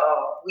 first of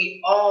all,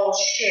 we all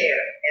share,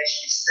 as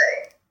you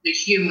say, the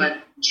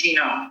human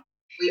genome.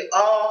 We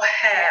all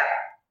have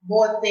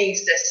more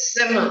things that's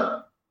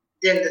similar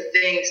than the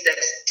things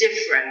that's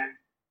different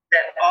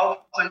that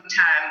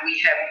oftentimes we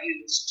have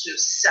used to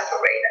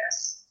separate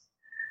us.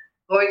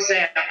 For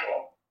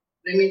example,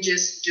 let me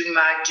just do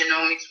my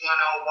Genomics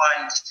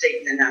 101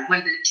 statement. Now,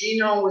 when the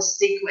genome was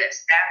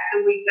sequenced,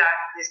 after we got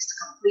this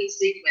complete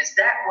sequence,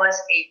 that was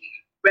a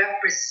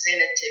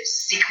representative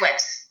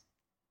sequence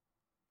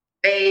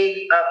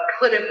made of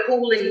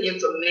pooling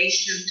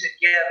information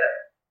together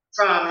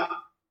from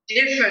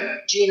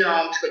different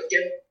genomes with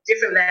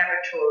different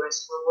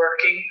laboratories were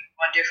working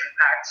on different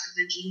parts of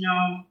the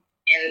genome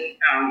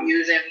and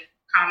using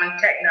common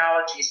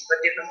technologies for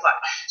different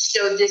parts.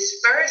 So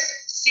this first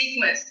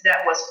sequence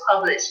that was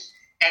published,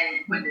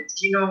 and when the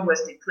genome was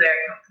declared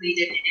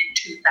completed in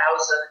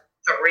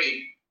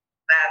 2003,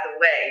 by the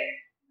way,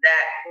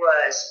 that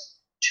was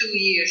 2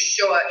 years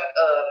short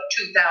of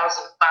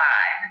 2005,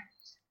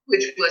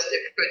 which was the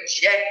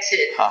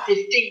projected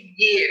 15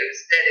 years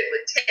that it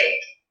would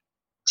take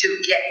to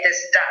get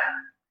this done.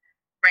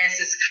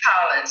 Francis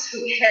Collins, who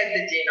had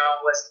the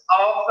genome, was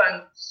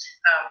often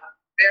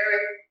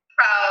very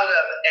proud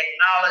of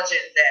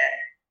acknowledging that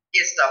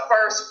it's the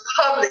first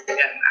public, I don't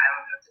know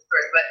if the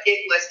first, but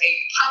it was a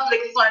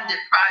public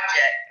funded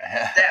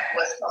project that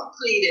was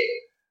completed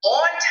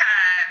on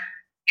time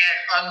and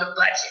on the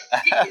budget.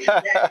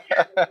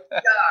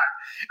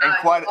 and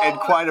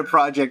quite a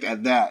project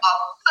at that. A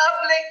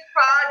public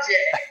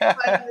project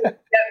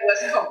that was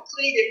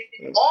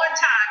completed on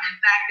time. In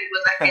fact, it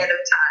was ahead of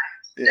time.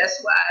 Yeah.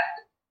 That's why I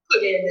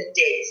put in the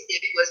dates.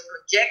 It was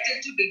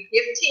projected to be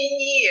 15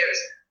 years,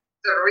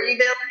 $3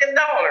 billion,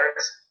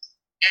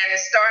 and it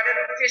started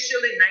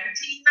officially in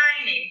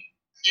 1990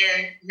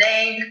 and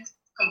named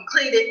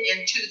completed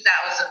in 2003,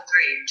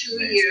 2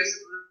 Amazing. years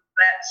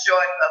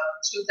short of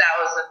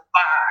 2005,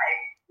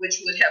 which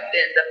would have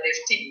been the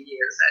 15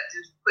 years. I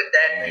just put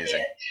that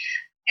Amazing. in.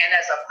 And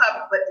as a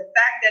public, but the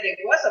fact that it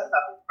was a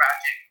public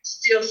project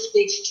still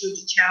speaks to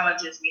the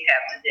challenges we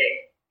have today.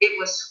 It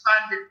was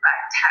funded by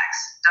tax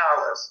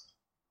dollars.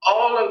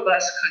 All of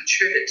us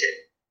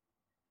contributed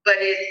but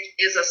it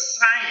is a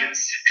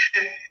science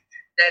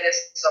that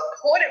is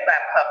supported by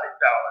public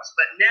dollars.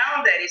 But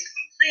now that it's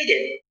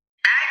completed,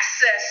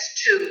 access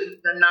to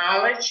the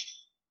knowledge,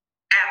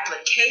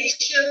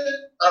 application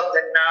of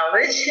the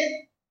knowledge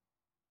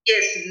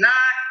is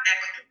not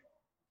equitable.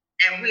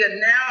 And we are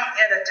now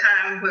at a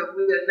time where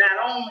we are not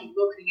only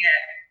looking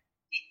at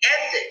the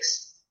ethics,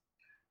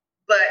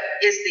 but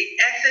it's the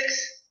ethics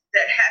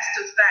that has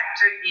to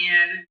factor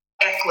in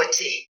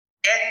equity,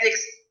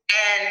 ethics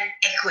and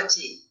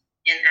equity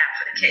in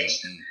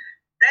application.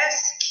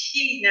 That's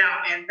key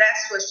now, and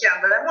that's what's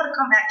shown. But I want to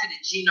come back to the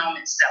genome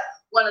itself.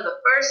 One of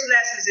the first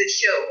lessons it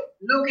showed,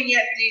 looking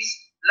at these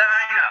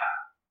lineup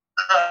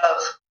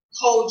of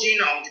whole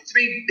genome, the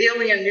 3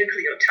 billion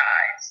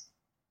nucleotides,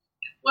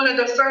 one of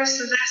the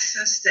first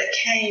lessons that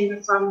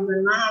came from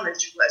the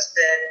knowledge was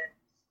that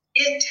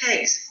it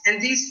takes,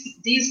 and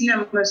these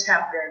numbers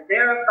have been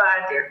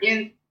verified, they're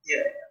in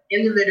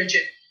the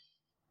literature,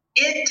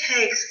 it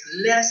takes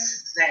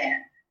less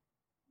than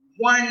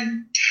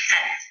 1/10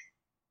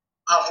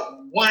 of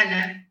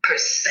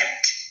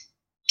 1%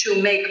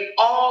 to make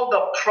all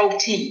the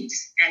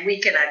proteins, and we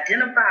can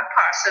identify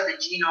parts of the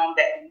genome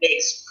that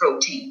makes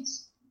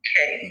proteins,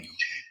 okay?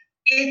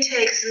 It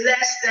takes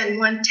less than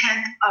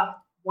 1/10 of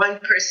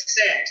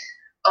 1%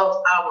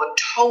 of our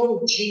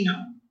total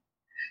genome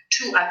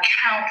to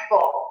account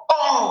for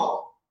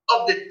all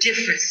of the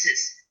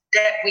differences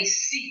that we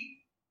see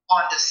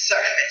on the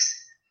surface,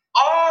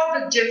 all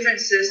the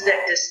differences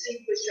that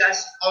distinguish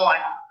us on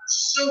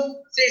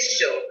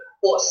superficial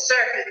or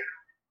surface,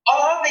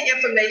 all the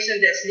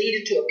information that's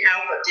needed to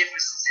account for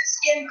differences in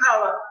skin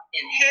color,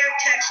 in hair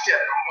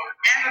texture, in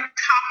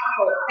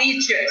anatomical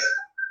features,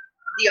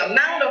 the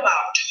amount of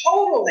our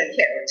total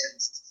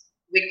inheritance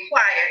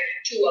required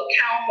to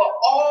account for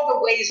all the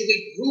ways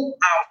we group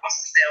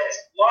ourselves,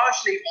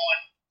 largely on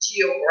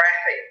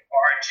geographic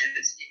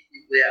origins, if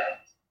you will,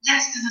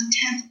 less than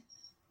 1/10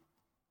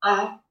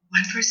 of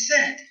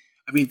 1%.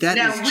 I mean, that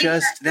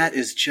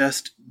is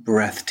just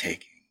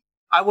breathtaking.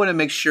 I want to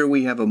make sure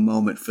we have a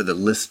moment for the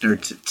listener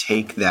to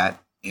take that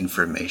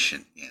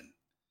information in.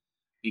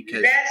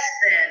 Because less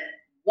than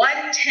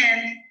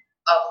 1/10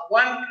 of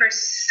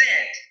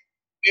 1%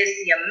 is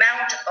the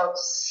amount of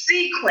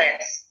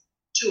sequence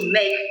to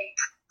make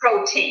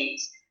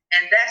proteins,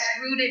 and that's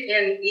rooted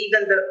in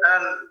even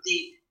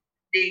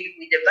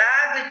we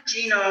divide the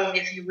genome,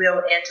 if you will,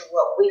 into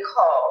what we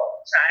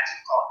call,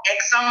 scientists call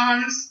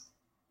exons,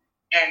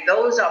 and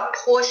those are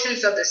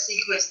portions of the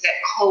sequence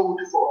that code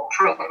for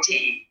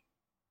protein.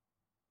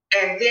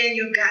 And then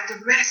you got the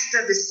rest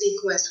of the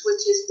sequence,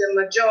 which is the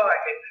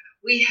majority.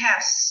 We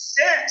have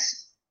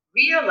since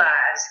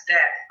realized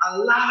that a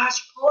large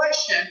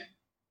portion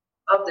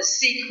of the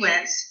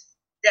sequence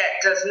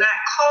that does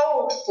not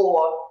code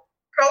for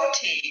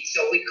protein,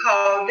 so we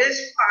call this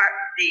part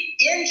the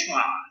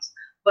introns,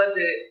 but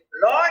the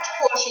large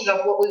portion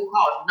of what we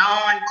call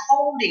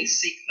non-coding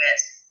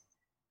sequence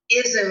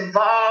is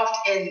involved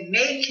in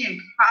making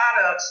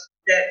products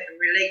that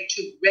relate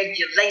to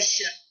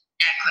regulation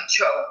and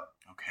control.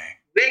 Okay.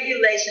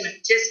 Regulation,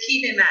 just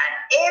keep in mind,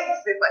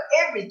 for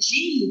every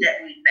gene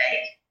that we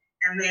make,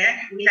 and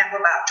then we have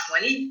about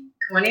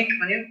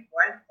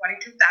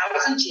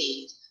 22,000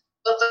 genes.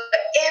 But for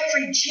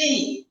every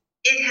gene,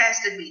 it has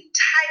to be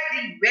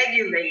tightly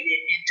regulated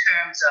in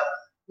terms of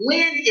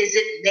when is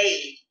it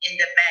made in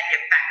the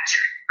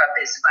manufacture of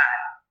this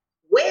body?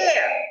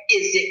 Where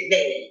is it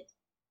made?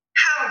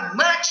 How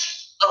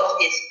much of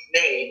it's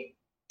made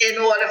in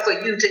order for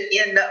you to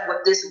end up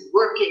with this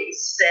working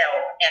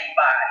cell and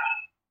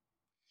body?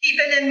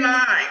 Keeping in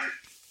mind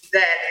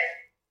that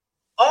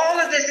all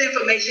of this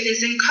information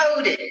is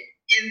encoded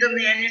in the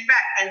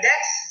manufacturer, and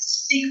that's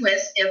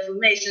sequence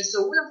information.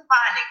 So we're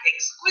finding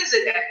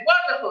exquisite and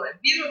wonderful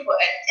and beautiful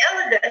and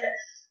elegant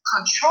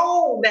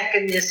control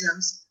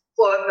mechanisms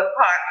for the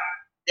part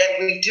that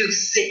we do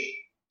see,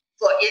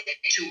 for it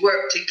to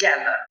work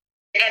together.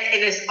 And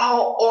it is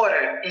all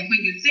ordered. And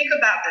when you think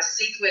about the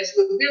sequence,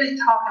 we're really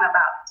talking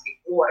about the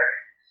order.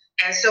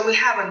 And so we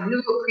have a new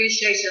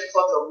appreciation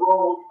for the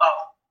role of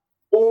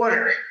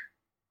order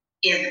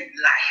in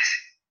life.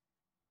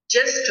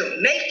 Just to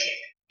make it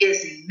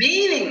is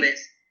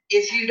meaningless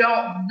if you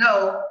don't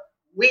know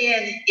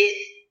when it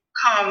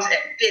comes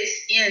and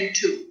fits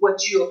into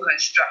what you're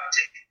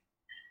constructing.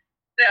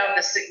 Now,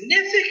 the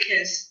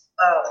significance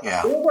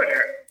of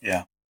order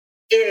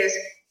is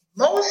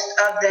most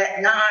of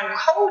that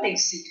non-coding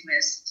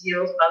sequence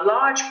a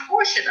large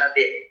portion of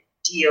it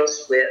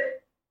deals with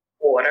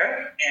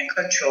order and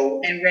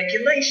control and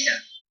regulation.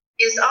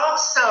 It's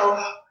also,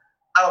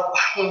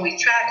 when we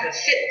try to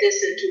fit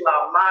this into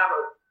our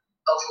model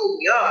of who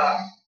we are,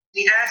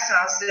 we ask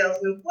ourselves,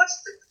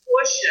 what's the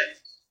portion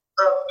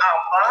of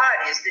our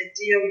bodies that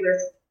deal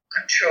with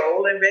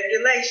control and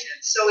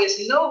regulation? So it's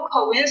no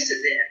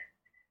coincidence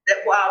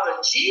that while the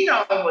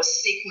genome was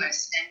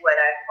sequenced in what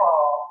I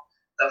call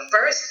the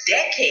first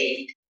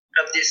decade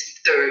of this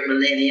third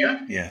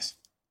millennium, yes,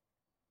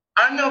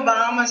 under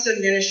Obama's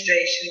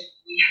administration,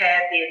 we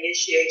had the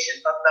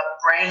initiation of the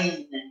BRAIN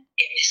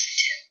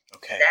Initiative.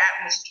 Okay.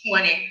 That was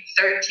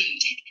 2013, 10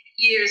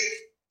 years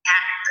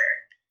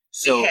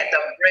after we had the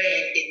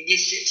BRAIN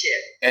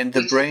initiative. And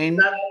the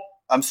BRAIN,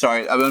 I'm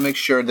sorry, I want to make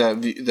sure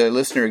that the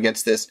listener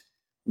gets this.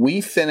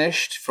 We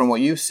finished, from what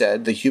you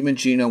said, the human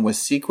genome was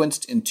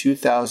sequenced in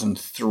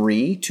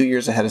 2003, 2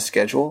 years ahead of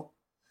schedule.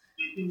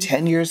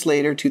 10 years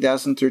later,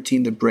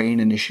 2013, the BRAIN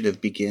initiative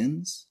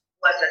begins.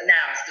 Was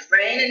announced. The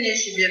BRAIN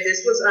initiative,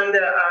 this was under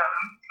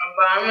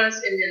Obama's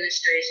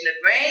administration. The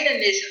BRAIN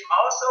initiative,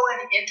 also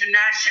an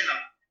international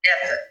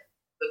effort.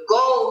 The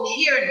goal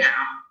here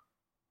now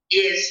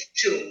is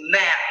to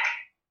map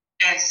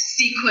and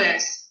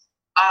sequence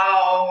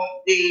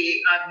all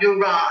the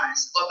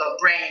neurons or the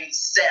brain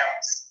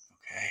cells.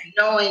 Okay.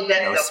 Knowing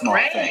that the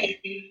brain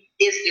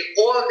is the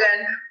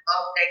organ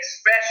of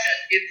expression,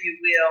 if you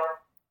will,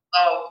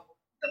 of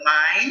the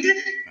mind.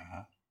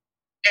 Uh-huh.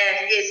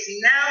 And it's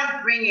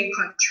now bringing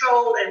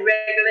control and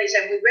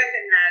regulation. We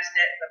recognize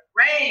that the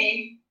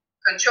brain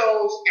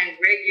controls and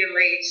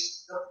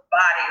regulates the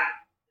body,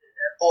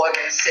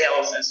 organ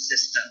cells, and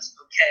systems.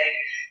 Okay?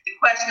 The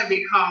question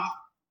becomes,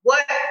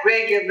 what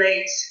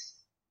regulates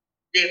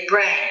the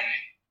brain?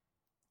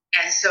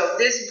 And so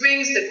this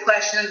brings the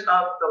question of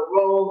the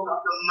role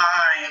of the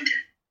mind,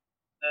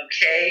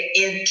 okay,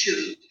 into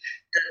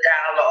the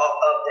dialogue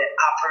of the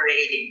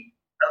operating.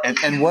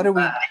 And what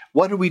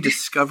are we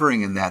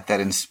discovering in that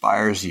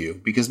inspires you?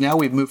 Because now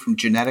we've moved from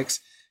genetics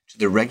to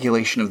the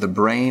regulation of the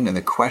brain and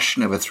the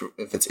question of its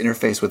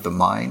interface with the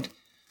mind.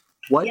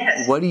 What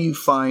do you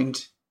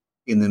find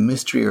in the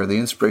mystery or the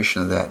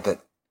inspiration of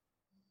that?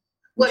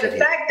 Well, the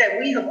fact that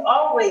we have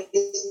always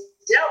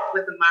dealt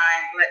with the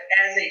mind, but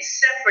as a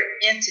separate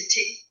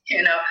entity.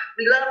 You know,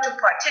 we love to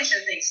partition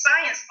things.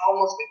 Science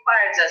almost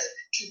requires us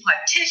to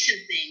partition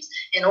things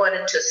in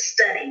order to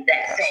study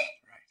that thing.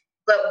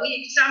 But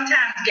we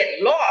sometimes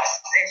get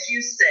lost, as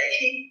you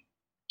say,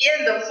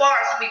 in the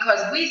forest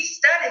because we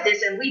study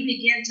this and we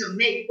begin to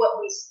make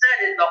what we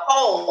study the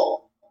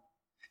whole.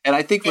 And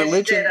I think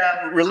religion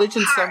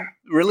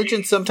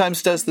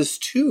sometimes does this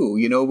too,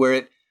 you know,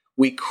 where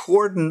we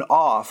cordon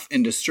off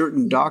into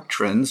certain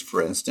doctrines,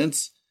 for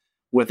instance,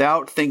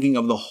 without thinking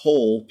of the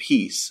whole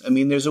piece. I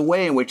mean, there's a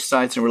way in which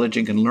science and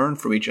religion can learn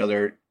from each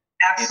other.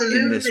 Absolutely.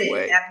 In this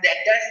way. That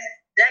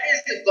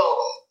is the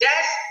goal.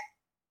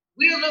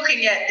 We're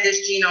looking at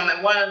this genome,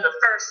 and one of the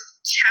first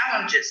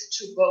challenges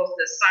to both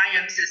the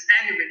scientists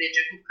and the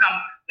religion who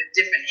come with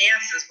different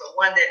answers, but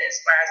one that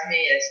inspires me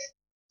is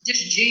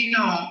this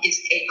genome is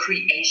a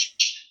creation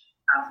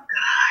of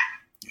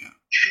God. Yeah.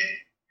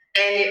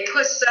 And it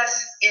puts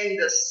us in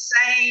the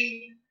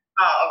same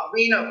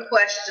arena of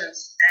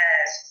questions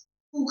as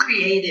who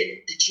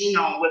created the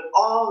genome with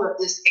all of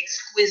this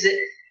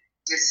exquisite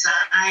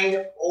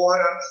design,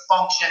 order,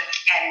 function,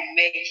 and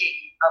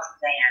making of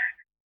man.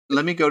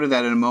 Let me go to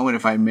that in a moment,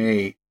 if I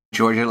may,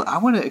 Georgia. I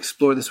want to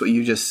explore this, what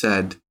you just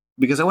said,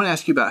 because I want to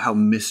ask you about how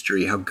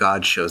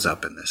God shows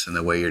up in this, in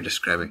the way you're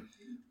describing.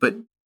 But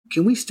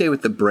can we stay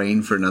with the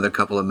brain for another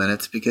couple of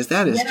minutes? Because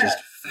that is just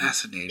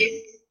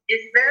fascinating.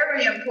 It's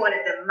very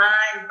important, the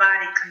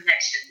mind-body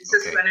connection. This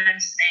is what I'm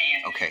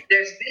saying. Okay.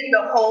 There's been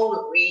the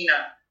whole arena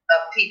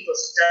of people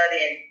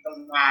studying the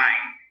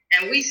mind.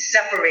 And we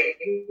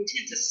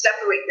tend to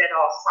separate that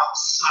off from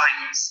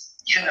science,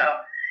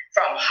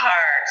 from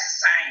hard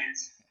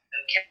science.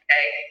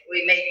 Okay,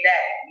 we make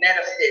that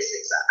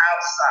metaphysics or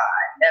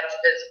outside,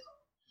 metaphysical.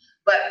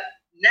 But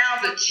now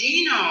the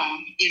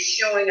genome is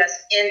showing us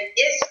in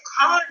its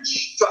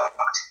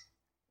construct,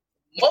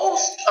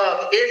 most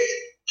of its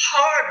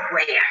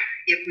hardware,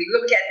 if we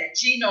look at the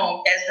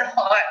genome as the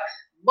heart,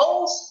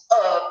 most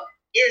of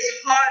its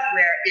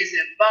hardware is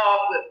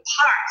involved with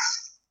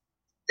parts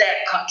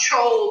that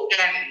control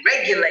and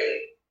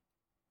regulate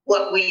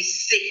what we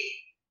see.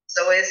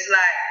 So it's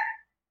like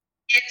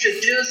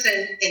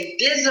introducing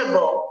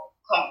invisible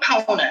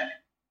component,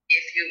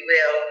 if you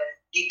will,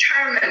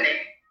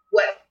 determining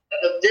what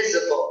the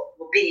visible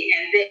will be.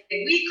 And then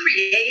we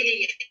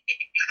creating a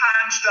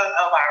construct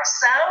of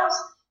ourselves,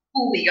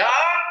 who we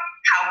are,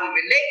 how we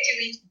relate to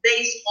each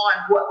based on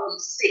what we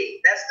see.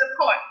 That's the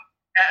point.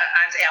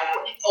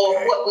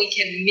 Or what we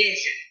can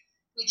measure,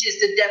 which is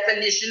the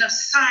definition of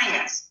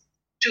science.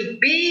 To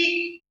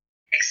be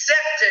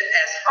accepted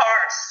as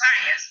hard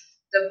science,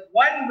 the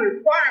one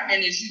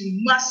requirement is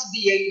you must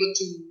be able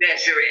to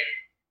measure it,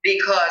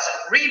 because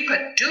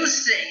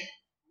reproducing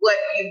what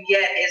you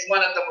get is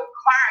one of the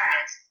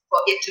requirements for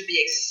it to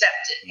be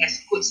accepted as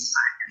good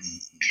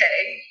science.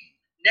 Okay?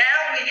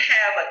 Now we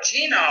have a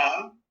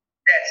genome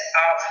that's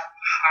our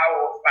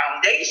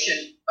foundation,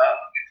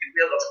 if you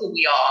will, of who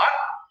we are.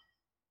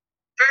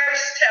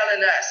 First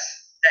telling us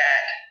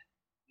that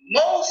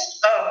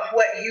most of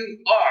what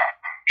you are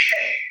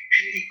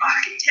at the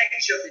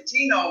architecture of the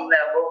genome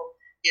level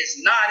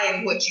is not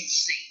in what you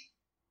see.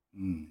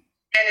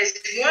 And it's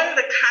one of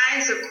the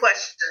kinds of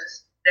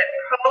questions that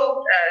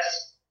probe us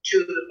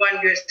to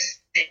wonder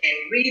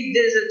and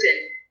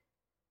revisiting,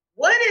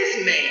 what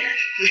is man?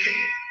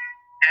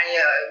 And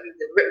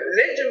the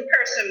religion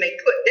person may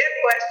put their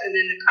question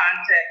in the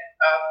context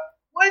of,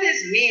 what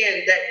is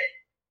man that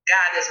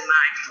God is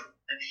mindful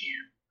of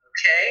him.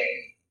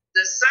 Okay?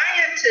 The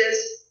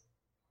scientist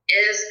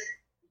is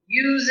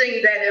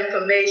using that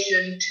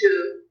information to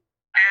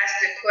ask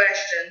the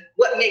question,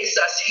 what makes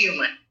us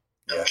human?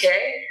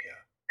 Okay? Yeah.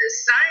 The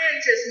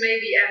scientist may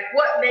be asked,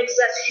 what makes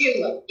us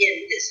human in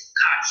this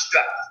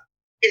construct?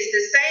 It's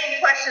the same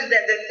question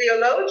that the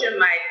theologian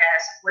might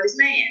ask, what is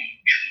man?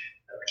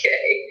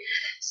 Okay?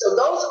 So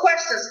those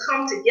questions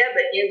come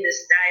together in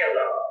this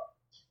dialogue.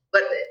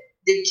 But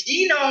the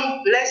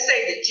genome, let's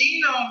say the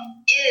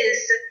genome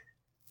is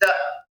the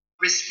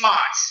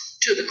response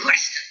to the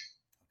question.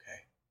 Okay.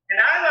 And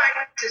I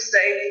like to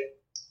say,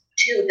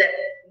 too, that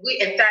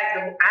in fact,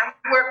 I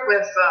work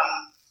with,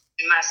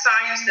 in my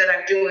science that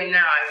I'm doing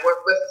now, I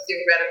work with a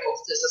theoretical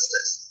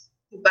physicist,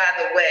 who, by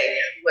the way,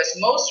 was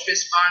most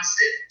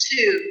responsive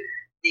to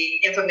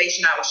the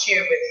information I was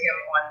sharing with him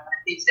on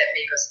things that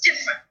make us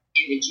different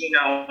in the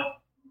genome.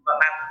 But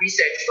my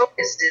research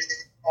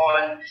focuses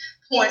on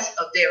points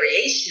of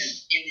variation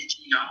in the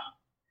genome,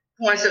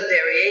 points of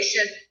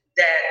variation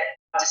that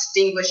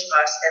distinguish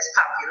us as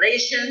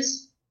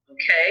populations,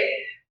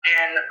 okay?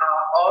 And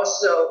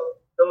also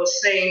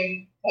those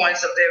same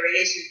points of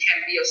variation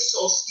can be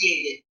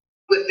associated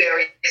with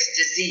various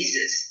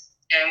diseases.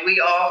 And we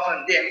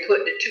often then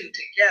put the two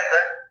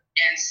together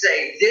and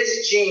say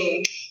this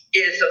gene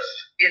is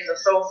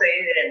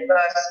associated and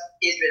thus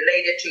is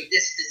related to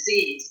this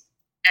disease.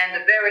 And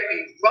the very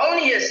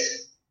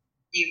erroneous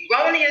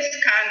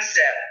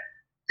concept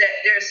that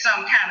there's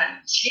some kind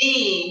of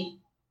gene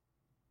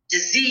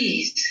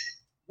disease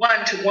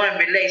one-to-one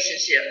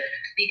relationship,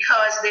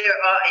 because there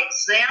are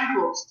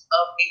examples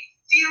of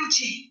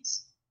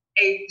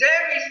a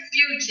very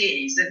few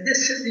genes, and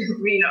this is the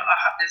arena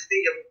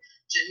obviously of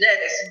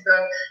genetics,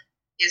 but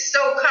it's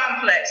so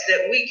complex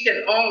that we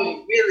can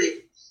only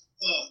really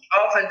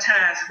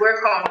oftentimes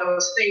work on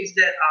those things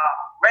that are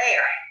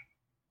rare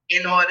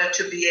in order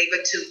to be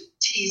able to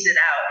tease it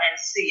out and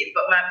see it.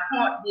 But my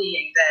point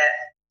being that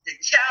the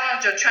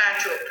challenge of trying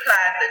to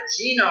apply the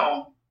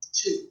genome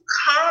to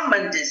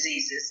common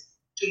diseases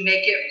to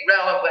make it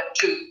relevant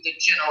to the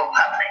general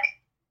public.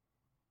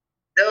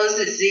 Those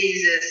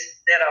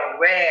diseases that are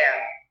rare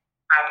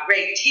are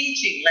great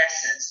teaching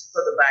lessons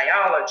for the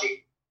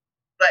biology,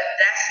 but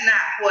that's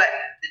not what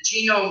the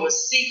genome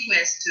was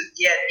sequenced to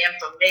get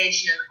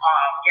information or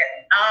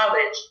get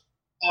knowledge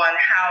on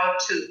how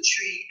to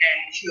treat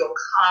and cure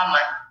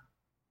common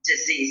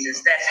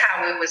diseases. That's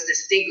how it was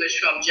distinguished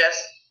from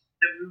just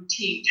the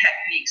routine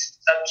techniques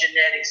of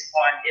genetics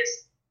on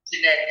its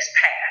genetics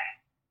path.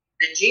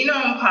 The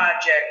Genome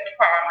Project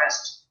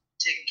promised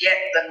to get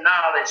the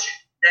knowledge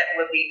that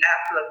would be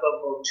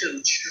applicable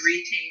to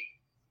treating,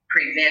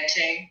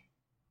 preventing,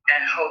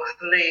 and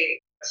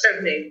hopefully,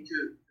 certainly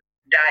to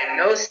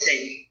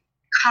diagnosing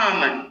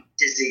common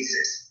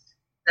diseases.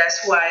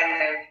 That's why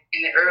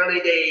in the early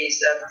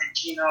days of the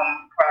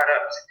genome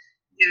product,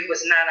 it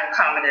was not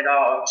uncommon at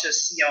all to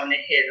see on the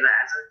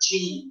headlines a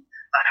gene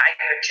for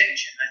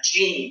hypertension, a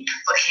gene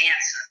for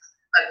cancer,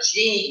 a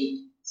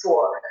gene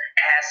for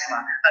asthma,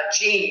 a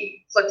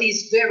gene for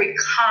these very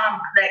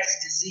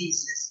complex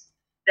diseases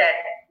that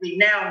we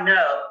now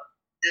know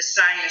the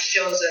science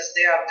shows us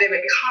there are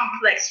very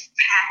complex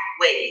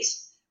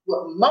pathways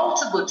with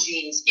multiple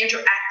genes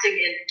interacting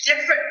in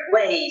different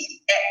ways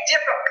at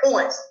different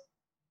points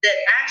that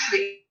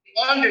actually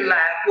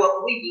underlie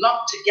what we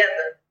lump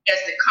together as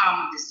the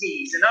common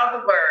disease. In other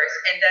words,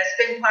 and that's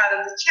been part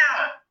of the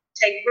challenge.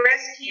 Take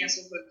breast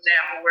cancer, for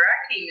example, where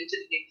I came into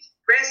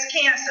breast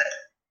cancer.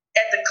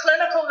 At the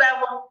clinical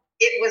level,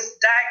 it was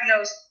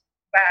diagnosed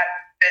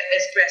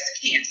as breast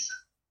cancer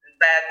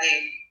by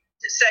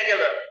the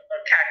cellular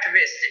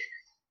characteristic.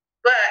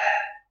 But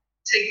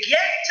to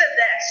get to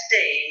that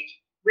stage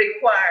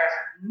requires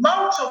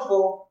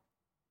multiple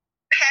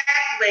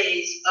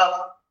pathways of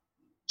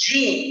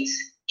genes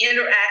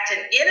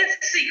interacting in a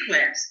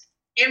sequence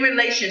in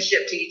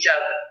relationship to each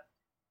other.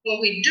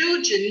 When we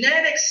do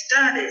genetic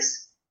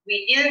studies,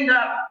 we end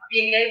up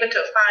being able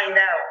to find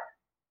out,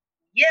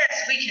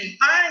 yes, we can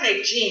find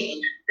a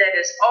gene that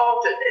is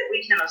altered that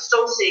we can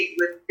associate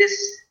with this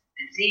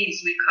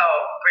disease we call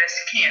breast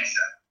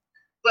cancer.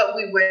 But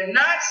we were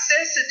not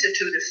sensitive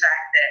to the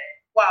fact that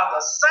while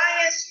the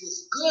science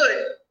was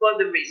good for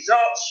the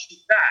results you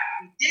got,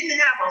 we didn't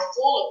have a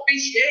full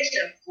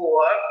appreciation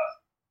for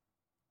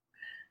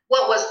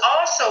what was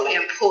also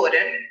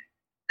important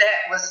that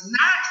was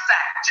not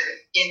factored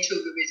into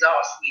the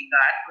results we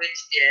got, which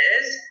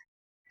is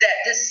that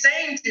the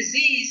same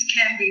disease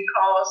can be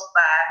caused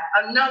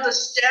by another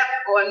step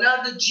or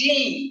another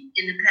gene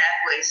in the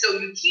pathway. So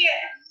you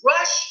can't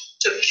rush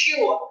to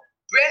cure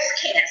breast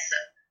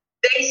cancer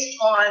based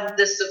on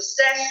the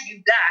success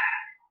you got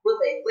with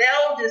a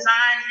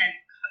well-designed and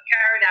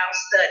carried out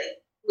study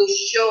which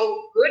show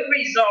good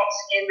results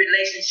in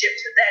relationship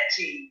to that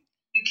gene.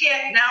 You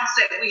can't now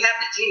say we have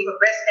the gene for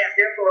breast cancer,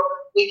 therefore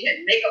we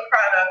can make a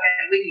product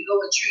and we can go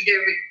and treat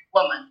every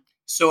woman.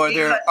 So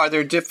are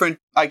there different,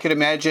 I could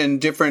imagine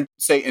different,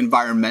 say,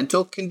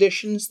 environmental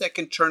conditions that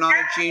can turn on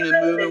a gene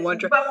and move in one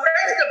direction? But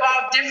first of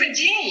all, different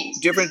genes.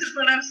 This is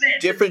what I'm saying.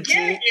 Different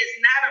genes is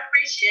not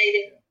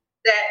appreciated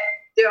that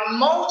there are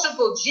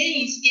multiple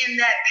genes in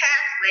that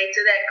pathway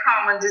to that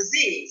common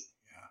disease.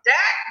 Yeah.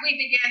 That we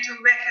began to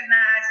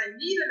recognize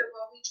immediately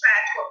when we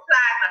tried to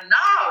apply the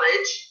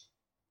knowledge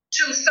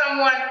to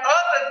someone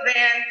other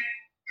than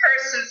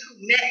persons who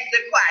met the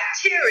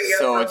criteria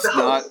of those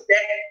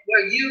that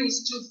were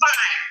used to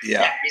find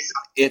that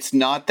result. It's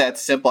not that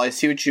simple. I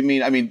see what you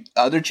mean. I mean,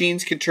 other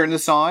genes can turn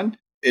this on.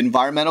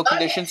 Environmental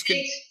conditions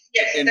can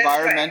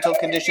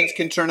conditions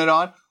can turn it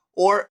on.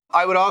 Or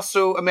I would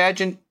also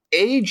imagine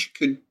age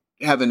could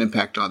have an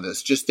impact on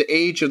this. Just the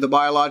age of the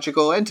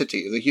biological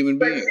entity, the human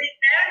being. But see,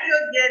 now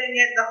you're getting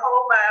at the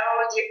whole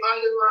biology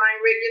underlying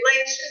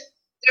regulation.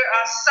 There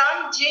are some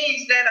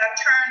genes that are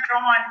turned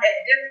on at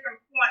different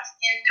points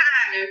in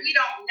time, and we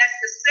don't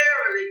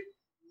necessarily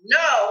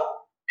know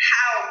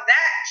how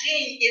that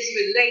gene is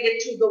related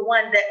to the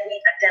one that we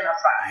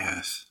identify.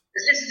 Yes.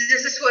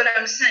 This is what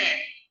I'm saying.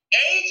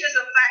 Age is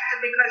a factor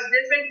because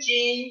different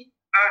genes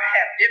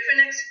have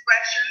different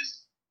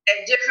expressions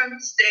at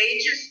different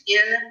stages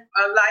in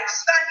a life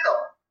cycle.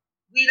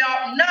 We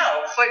don't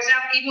know. For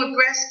example, even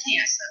with breast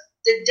cancer,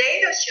 the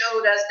data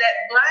showed us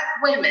that Black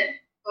women,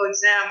 for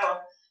example,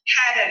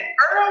 had an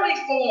early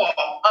form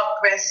of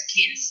breast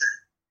cancer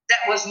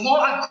that was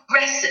more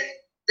aggressive.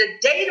 The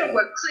data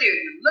were clear.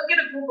 You look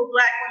at a group of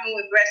Black women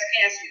with breast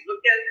cancer, you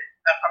look at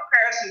a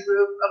comparison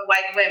group of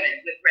white women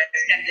with breast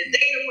cancer, the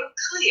data were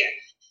clear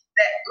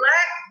that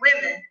Black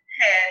women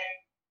had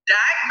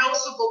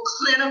diagnosable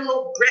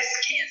clinical breast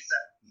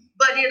cancer,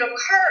 but it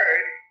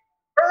occurred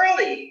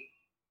earlier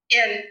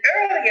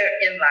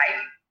in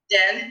life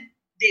than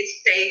the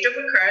stage of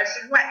occurrence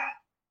in white.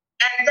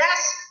 And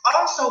that's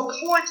also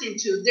pointing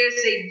to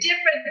there's a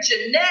different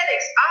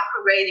genetics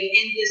operating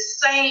in this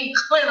same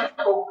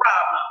clinical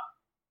problem.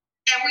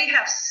 And we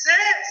have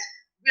since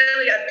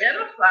really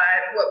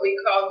identified what we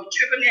call the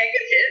triple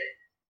negative,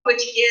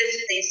 which is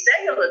a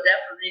cellular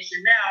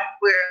definition now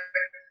where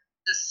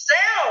the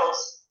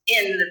cells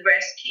in the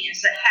breast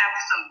cancer have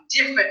some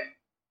different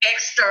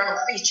external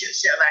features,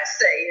 shall I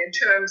say, in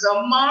terms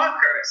of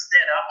markers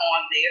that are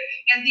on there.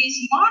 And these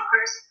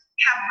markers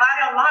have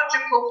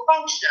biological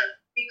function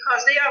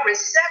because they are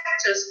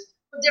receptors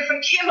for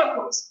different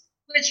chemicals,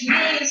 which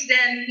means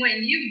then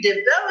when you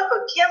develop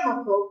a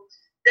chemical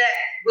that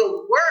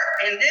will work,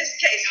 in this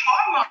case,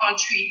 hormone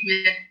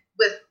treatment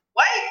with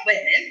white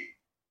women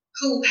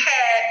who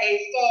had a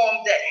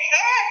form that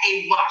had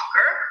a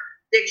marker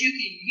that you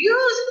can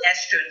use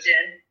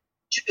estrogen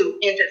to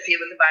interfere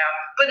with the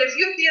biology. But if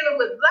you're dealing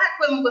with Black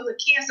women with a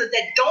cancer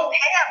that don't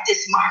have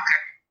this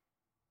marker,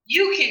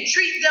 you can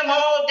treat them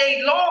all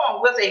day long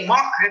with a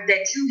marker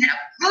that you have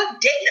good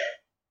data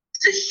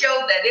to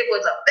show that it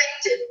was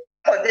effective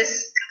for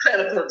this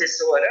clinical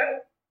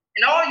disorder.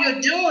 And all you're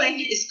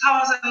doing is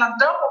causing a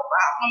double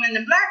problem in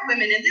the Black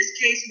women in this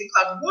case,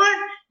 because one,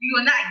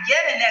 you are not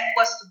getting at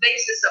what's the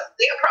basis of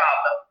their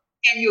problem,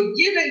 and you're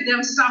giving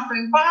them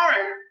something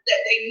foreign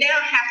that they now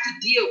have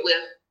to deal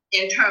with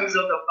in terms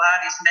of the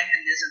body's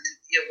mechanism to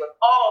deal with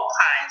all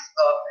kinds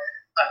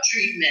of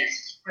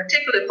treatments,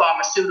 particularly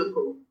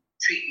pharmaceutical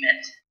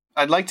treatment.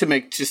 I'd like to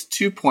make just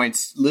 2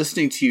 points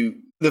listening to you.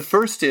 The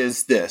first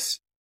is this,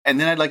 and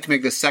then I'd like to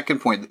make the second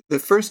point. The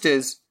first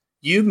is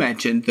you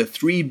mentioned the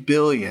 3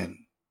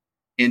 billion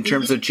in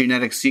terms of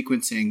genetic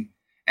sequencing,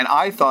 and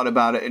I thought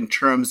about it in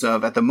terms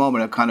of, at the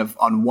moment, of kind of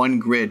on one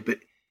grid, but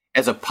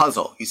as a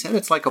puzzle. You said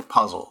it's like a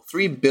puzzle,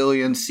 3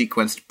 billion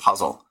sequenced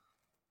puzzle.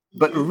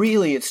 But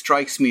really, it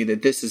strikes me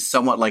that this is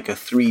somewhat like a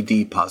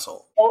 3D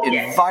puzzle.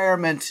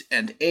 Environment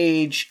and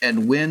age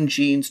and when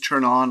genes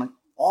turn on,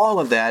 all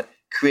of that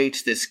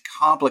creates this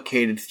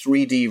complicated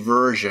 3D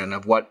version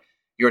of what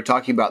you're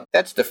talking about.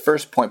 That's the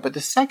first point. But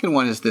the second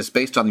one is this,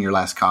 based on your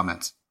last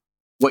comments.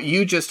 What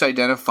you just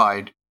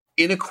identified,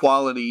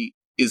 inequality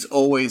is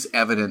always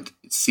evident,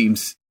 it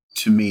seems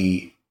to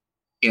me,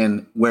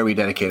 in where we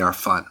dedicate our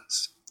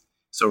funds.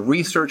 So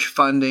research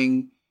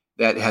funding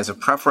that has a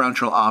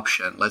preferential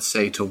option, let's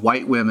say to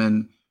white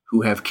women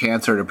who have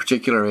cancer at a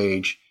particular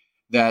age,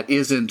 that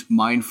isn't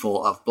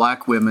mindful of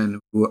Black women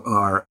who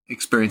are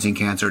experiencing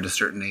cancer at a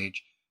certain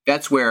age.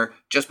 That's where,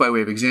 just by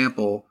way of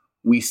example,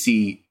 we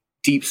see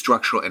deep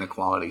structural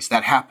inequalities.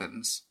 That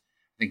happens.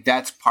 I think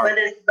that's part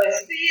But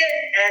see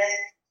it as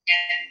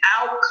an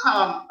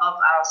outcome of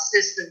our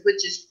system,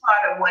 which is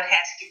part of what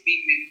has to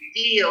be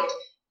revealed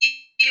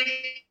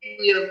if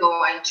we are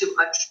going to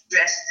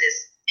address this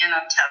in a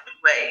tough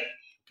way.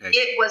 Okay.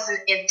 It wasn't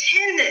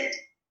intended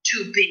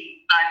to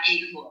be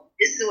unequal.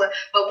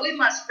 But we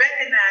must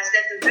recognize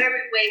that the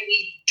very way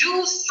we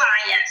do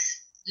science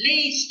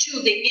leads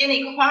to the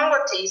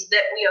inequalities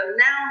that we are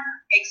now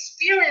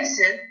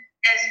experiencing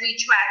as we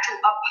try to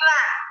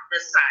apply the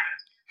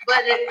science.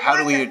 But it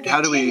wasn't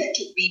intended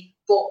to be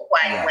for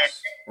white women.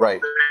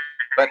 Right.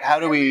 But how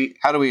do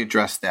we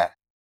address that?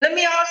 Let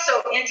me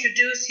also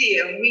introduce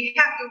here, we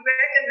have to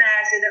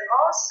recognize that it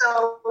also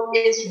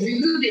is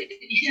rooted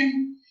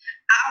in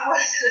our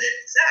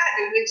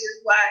society, which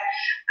is why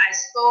I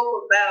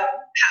spoke about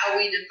how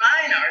we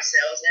define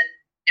ourselves, and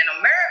in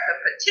America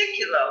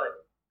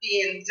particularly,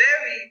 being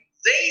very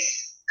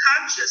race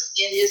conscious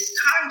in its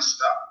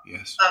construct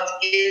of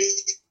its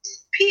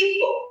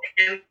people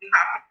and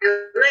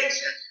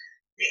population.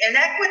 The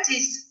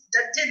inequities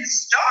that didn't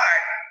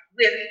start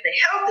with the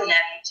health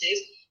inequities.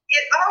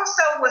 It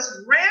also was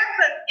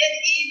rampant in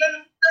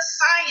even the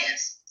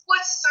science. What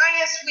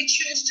science we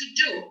choose to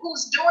do,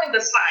 who's doing the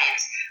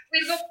science.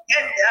 We look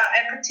at,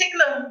 in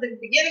particular, the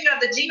beginning of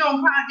the Genome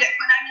Project,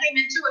 when I came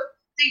into it,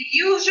 the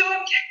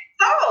usual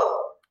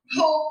folk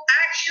who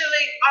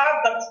actually are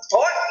the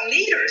thought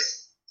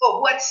leaders for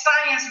what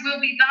science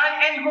will be done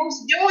and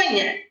who's doing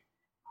it.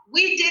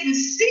 We didn't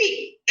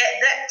see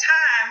at that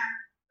time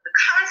the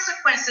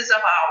consequences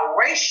of our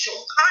racial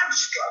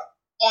construct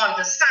on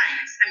the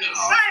science. I mean,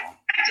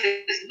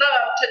 scientists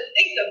love to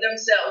think of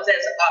themselves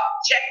as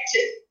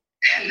objective.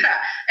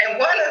 And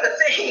one of the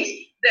things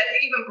that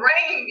even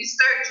brain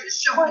research is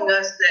showing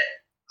us that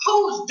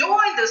who's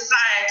doing the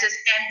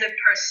scientists and the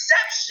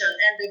perception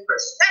and the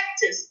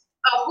perspectives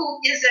of who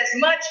is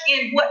as much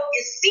in what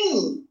is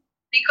seen.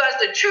 Because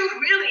the truth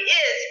really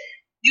is,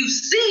 you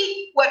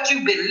see what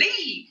you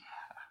believe,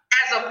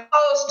 as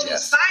opposed to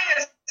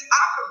science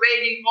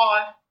operating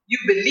on you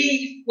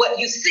believe what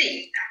you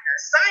see.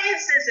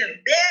 Science is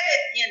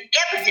embedded in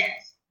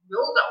evidence.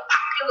 Those are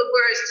popular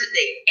words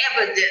today,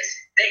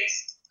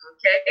 evidence-based,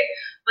 okay?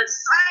 But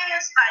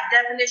science, by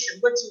definition,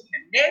 what you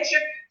can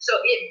measure, so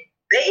it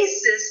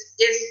bases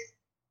its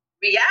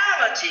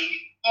reality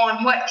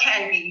on what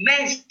can be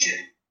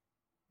measured.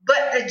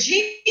 But the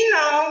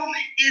genome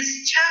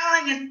is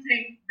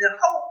challenging the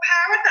whole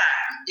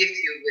paradigm, if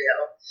you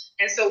will.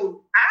 And so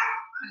I'm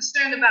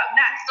concerned about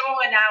not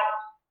throwing out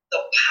the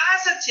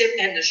positive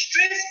and the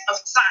strengths of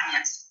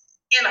science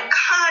in a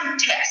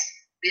contest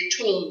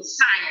between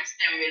science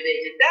and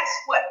religion. That's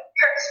what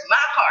hurts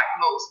my heart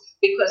most,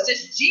 because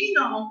this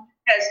genome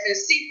has been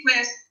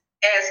sequenced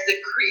as the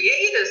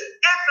Creator's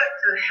effort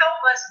to help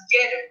us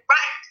get it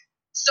right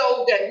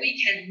so that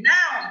we can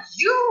now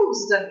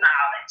use the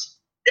knowledge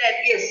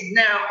that is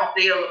now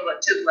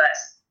available to us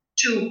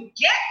to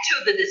get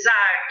to the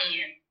desired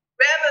end,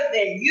 rather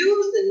than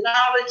use the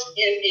knowledge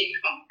in a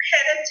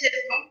competitive,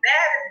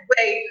 combative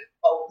way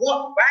of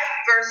what right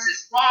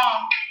versus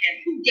wrong and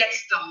who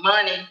gets the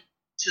money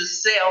to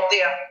sell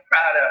their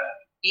product.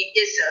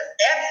 It's an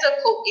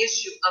ethical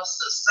issue of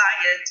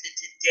society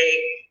today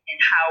and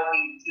how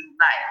we view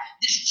life.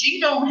 This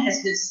genome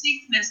has been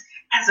sequenced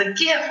as a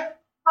gift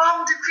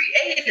from the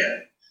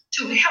Creator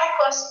to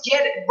help us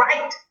get it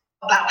right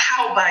about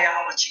how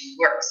biology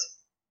works.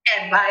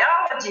 And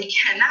biology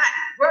cannot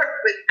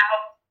work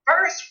without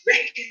first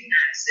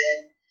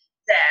recognizing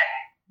that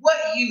what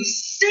you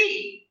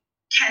see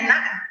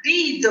cannot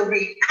be the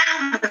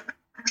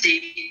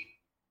reality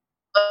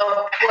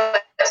of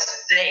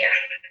what's there.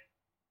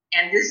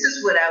 And this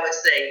is what I would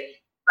say.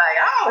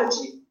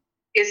 Biology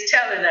is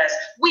telling us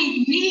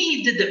we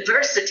need the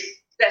diversity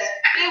that's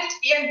built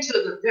into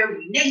the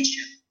very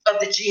nature of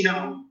the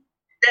genome,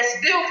 that's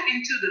built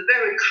into the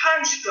very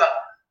construct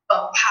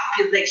of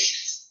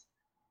populations.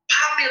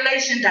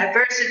 Population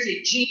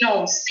diversity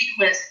genome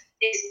sequence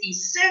is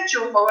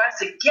essential for us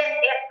to get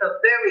at the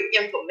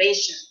very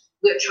information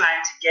we're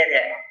trying to get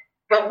at.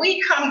 But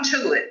we come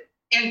to it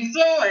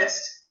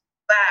influenced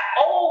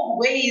by old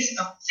ways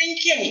of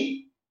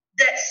thinking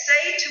that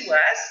say to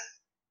us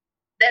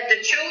that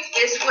the truth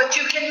is what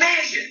you can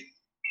measure.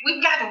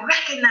 We've got to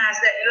recognize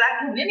that,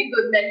 like in any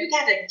good man, you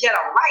got to get a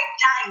right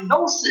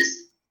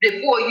diagnosis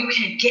before you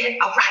can get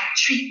a right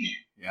treatment.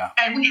 Yeah.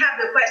 And we have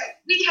the question,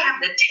 we have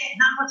the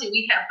technology,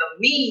 we have the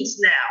means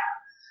now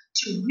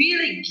to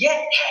really get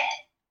at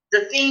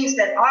the things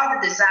that are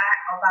the desire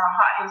of our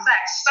heart. In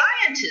fact,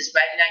 scientists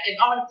right now in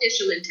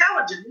artificial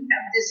intelligence, we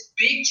have this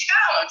big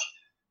challenge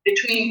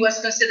between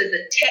what's considered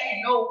the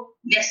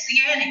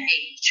techno-messianic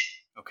age.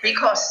 Okay.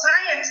 Because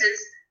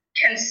scientists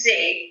can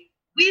say,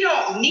 we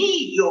don't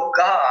need your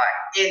God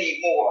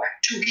anymore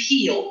to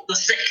heal the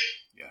sick.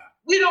 Yeah.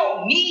 We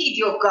don't need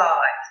your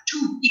God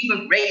to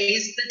even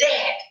raise the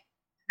dead.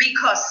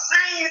 Because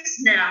science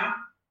now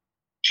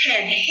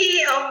can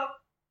heal.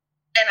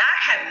 And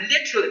I have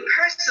literally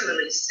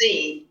personally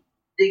seen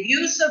the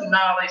use of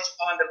knowledge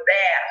on the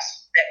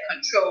baths that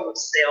control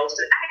cells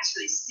to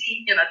actually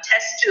see in a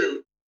test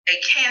tube a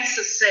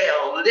cancer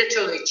cell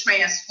literally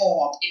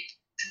transformed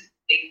into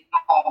a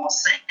normal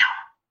cell.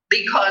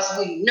 Because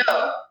we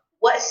know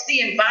what's the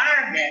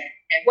environment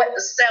and what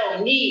the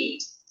cell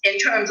needs in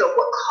terms of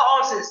what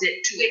causes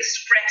it to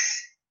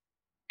express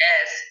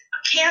as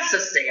a cancer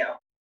cell.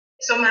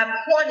 So my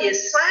point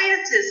is,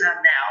 scientists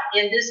are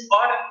now in this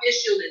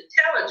artificial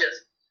intelligence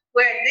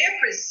where they're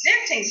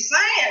presenting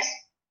science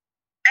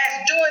as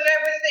doing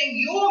everything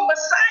your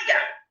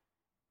Messiah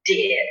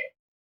did.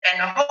 And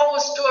the whole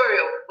story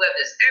of whether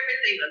it's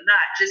everything or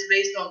not, just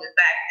based on the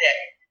fact that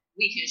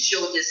we can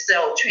show this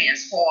cell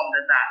transformed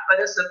or not. But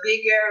it's a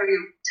big area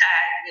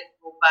tied with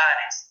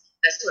robotics.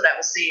 That's what I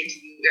was saying to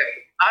you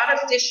earlier.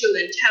 Artificial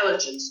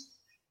intelligence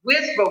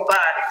with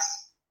robotics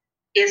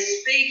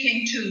is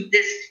speaking to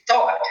this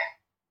thought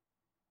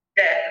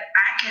that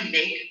I can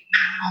make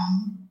my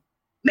own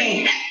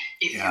man,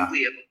 if you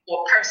will,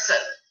 or person.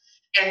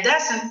 And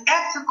that's an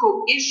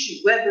ethical issue,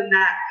 whether or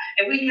not,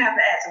 and we have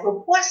to ask,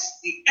 well, what's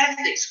the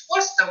ethics?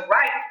 What's the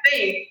right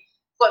thing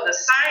for the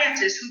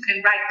scientists who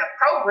can write the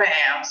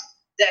programs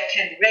that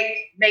can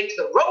make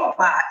the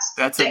robots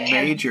that's that a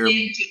major can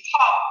begin to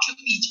talk to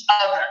each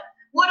other?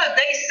 What are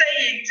they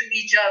saying to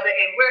each other,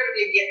 and where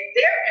do they get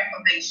their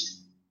information?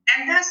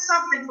 And that's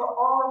something for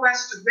all of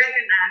us to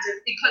recognize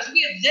it, because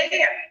we're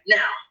there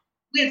now.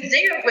 We're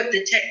there with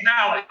the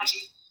technology.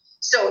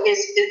 So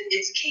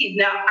it's key.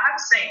 Now, I'm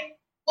saying,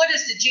 what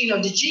is the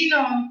genome? The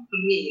genome, for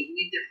me,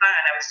 we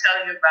define, I was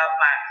telling you about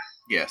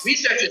my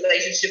research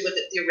relationship with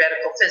a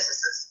theoretical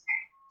physicist.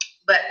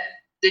 But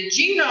the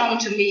genome,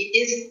 to me,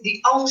 is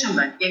the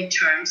ultimate in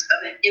terms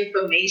of an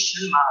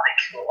information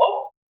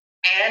molecule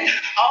and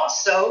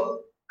also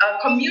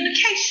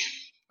communication.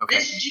 Okay.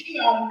 This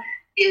genome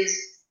is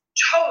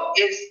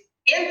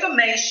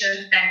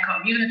information and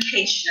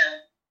communication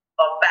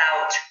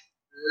about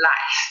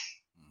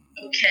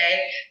life.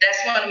 Okay?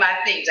 That's one of my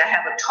things. I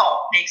have a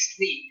talk next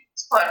week.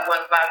 It's part of one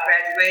of our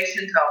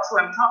graduation talks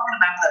where I'm talking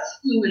about the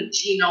human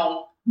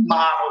genome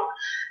model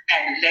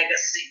and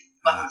legacy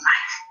of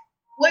life.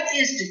 What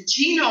is the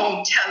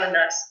genome telling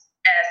us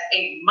as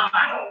a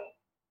model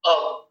of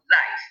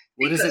life?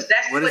 Because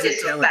that's what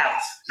it's about.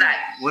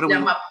 Now,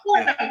 my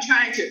point I'm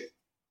trying to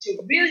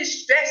really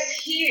stress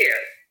here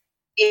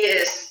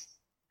is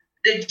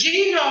the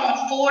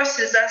genome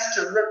forces us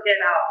to look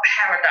at our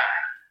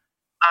paradigm,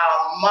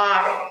 our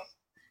model,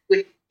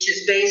 which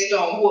is based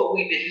on what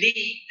we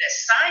believe that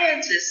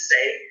scientists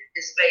say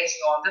is based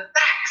on the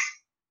facts.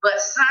 But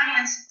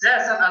science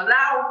doesn't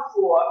allow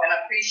for an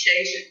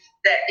appreciation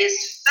that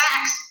its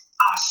facts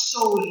are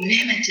so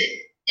limited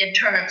in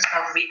terms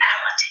of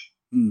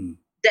reality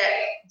that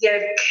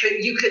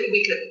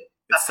we could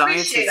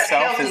science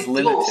itself is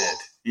limited.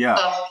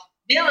 Of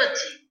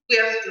ability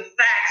with the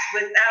facts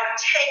without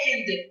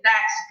taking the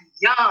facts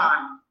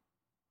beyond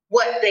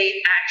what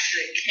they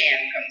actually can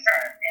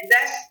confirm. And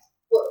that's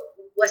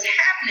what's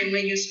happening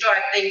when you start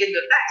thinking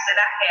the facts that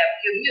I have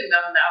given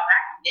enough now, I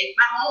can make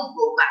my own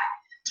robot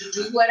to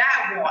do what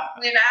I want,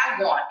 when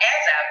I want,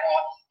 as I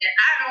want, and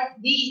I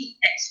don't need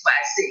X, Y,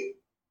 Z.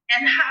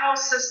 And how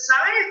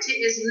society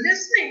is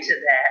listening to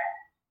that.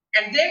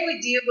 And then we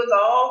deal with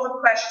all the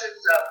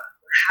questions of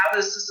how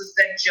does this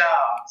affect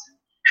jobs?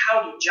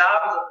 How do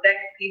jobs affect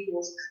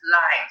people's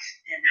life?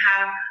 And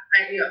how,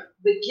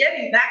 we're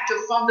getting back to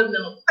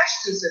fundamental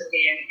questions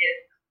again.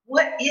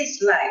 What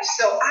is life?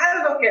 So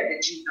I look at the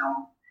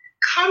genome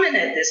coming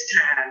at this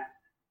time,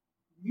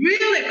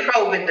 really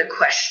probing the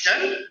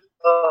question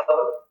of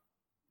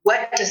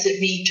what does it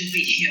mean to be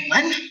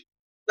human?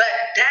 But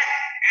that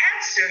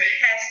answer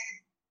has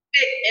to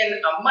fit in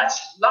a much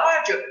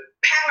larger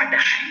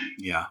paradigm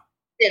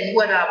than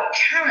what our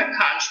current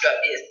construct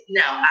is.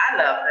 Now, I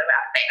love it.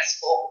 I fast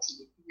forward to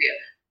the career.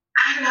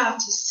 I love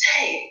to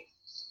say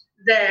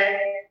that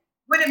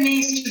what it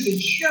means to be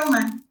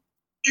human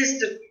is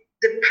the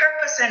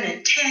purpose and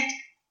intent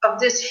of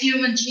this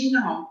human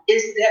genome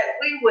is that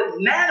we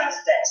would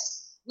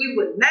manifest, we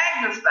would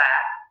magnify,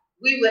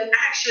 we would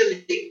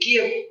actually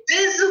give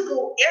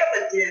visible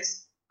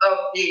evidence of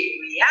the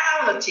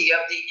reality of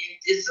the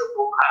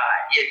invisible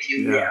God, if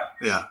you will.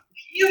 Yeah.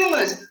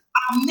 Humans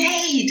are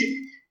made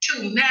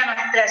to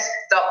manifest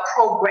the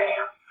program.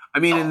 I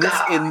mean,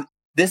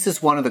 this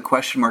is one of the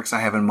question marks I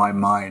have in my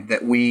mind,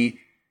 that we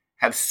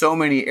have so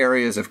many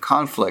areas of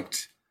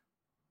conflict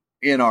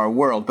in our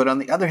world, but on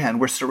the other hand,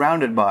 we're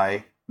surrounded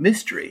by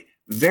mystery,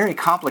 very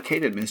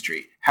complicated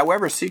mystery,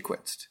 however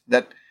sequenced,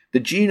 that the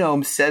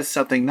genome says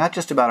something not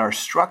just about our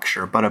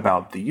structure, but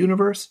about the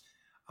universe,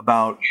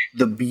 about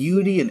the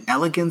beauty and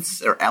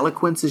elegance, or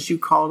eloquence as you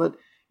call it,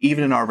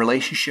 even in our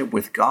relationship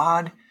with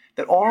God,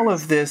 that all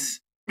of this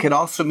can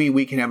also mean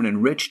we can have an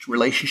enriched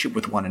relationship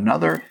with one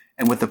another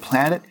and with the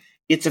planet.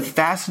 It's a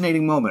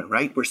fascinating moment,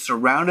 right? We're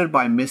surrounded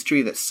by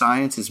mystery that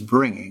science is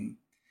bringing,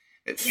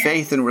 that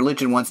faith and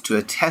religion wants to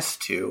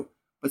attest to,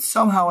 but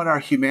somehow in our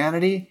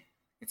humanity,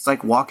 it's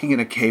like walking in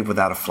a cave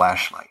without a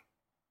flashlight.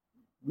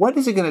 What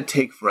is it going to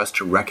take for us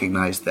to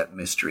recognize that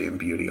mystery and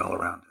beauty all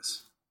around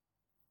us?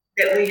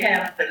 That we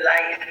have the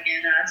light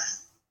in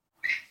us.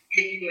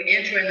 If you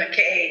enter in a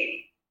cave,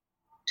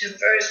 to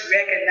first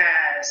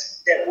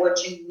recognize that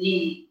what you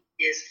need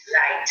is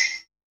light.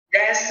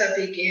 That's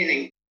the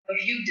beginning.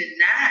 If you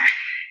deny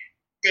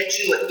that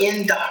you are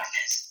in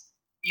darkness,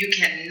 you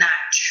cannot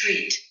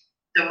treat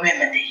the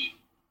remedy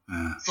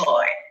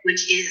for it,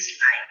 which is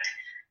light.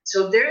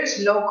 So there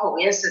is no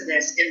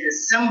coincidence in the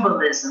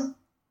symbolism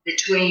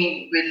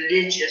between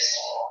religious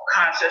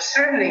concepts,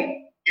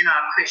 certainly in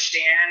our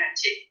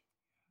Christianity.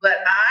 But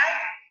I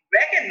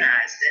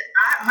recognize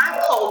that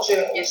my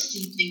culture is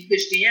steeped in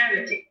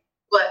Christianity,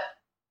 but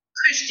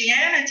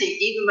Christianity,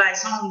 even by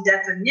its own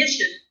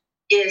definition,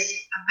 is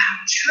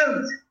about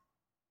truth.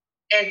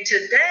 And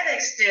to that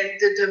extent,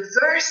 the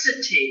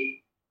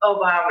diversity of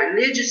our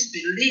religious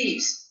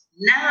beliefs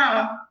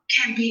now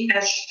can be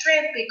a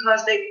strength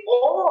because they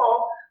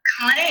all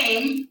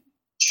claim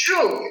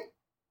truth.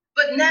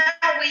 But now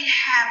we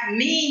have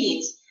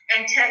means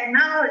and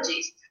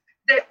technologies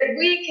that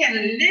we can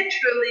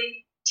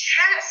literally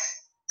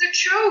test the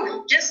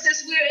truth, just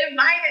as we're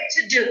invited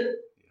to do.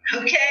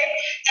 Okay?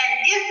 And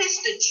if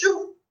it's the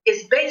truth,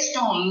 it's based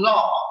on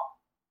law.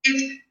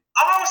 If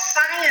all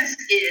science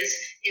is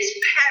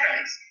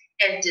patterns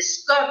and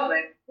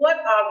discovering what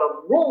are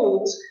the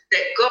rules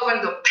that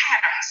govern the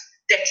patterns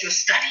that you're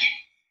studying.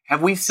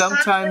 Have we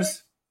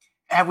sometimes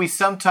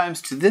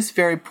to this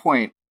very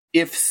point,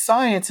 if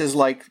science is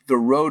like the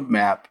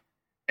roadmap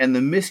and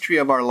the mystery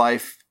of our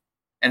life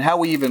and how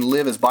we even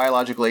live as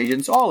biological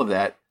agents, all of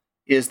that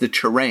is the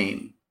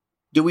terrain.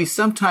 Do we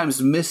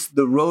sometimes miss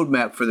the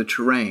roadmap for the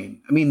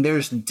terrain? I mean,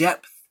 there's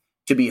depth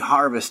to be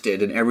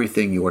harvested in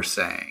everything you're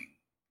saying.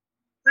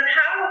 But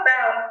how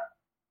about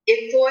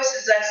it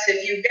forces us,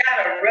 if you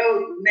got a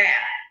road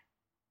map,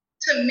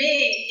 to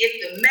me, if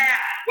the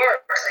map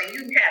works and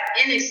you have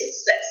any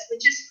success,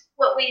 which is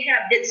what we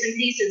have bits and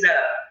pieces of,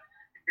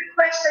 the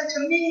question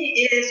to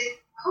me is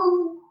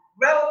who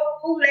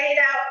laid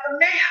out the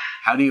map?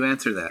 How do you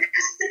answer that?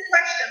 That's the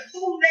question.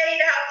 Who laid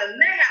out the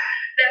map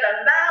that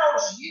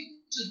allows you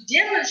to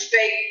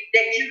demonstrate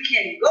that you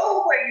can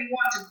go where you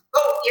want to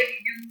go if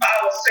you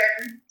follow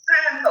certain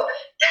time code?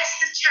 That's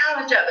the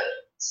challenge of it.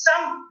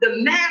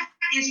 The map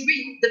is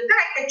the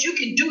fact that you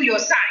can do your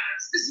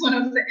science. This is what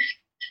I'm saying.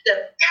 The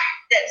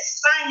fact that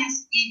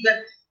science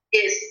even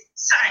is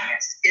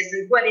science,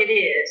 is what it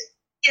is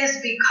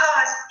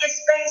because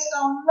it's based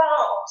on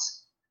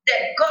laws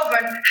that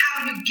govern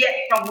how you get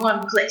from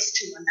one place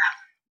to another.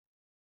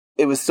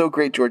 It was so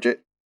great, Georgia.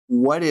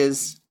 What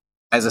is,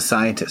 as a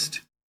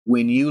scientist,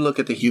 when you look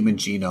at the human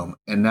genome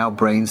and now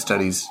brain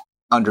studies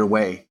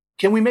underway,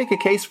 can we make a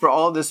case for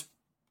all this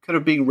kind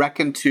of being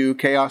reckoned to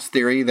chaos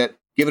theory that,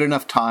 given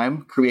enough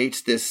time,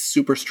 creates this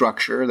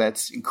superstructure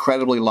that's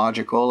incredibly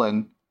logical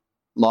and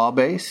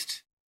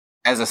law-based?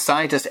 As a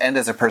scientist and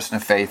as a person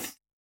of faith,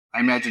 I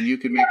imagine you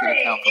could make an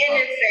account for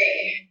both.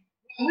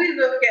 When we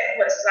look at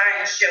what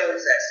science shows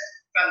us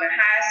from the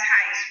highest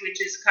heights, which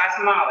is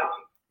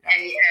cosmology,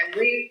 and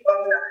we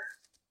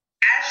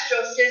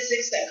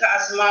astrophysics and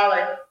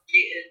cosmology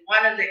is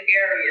one of the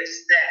areas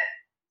that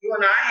you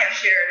and I have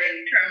shared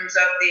in terms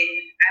of the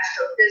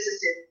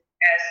astrophysicists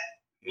as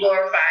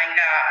glorifying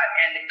God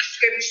and the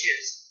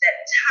scriptures that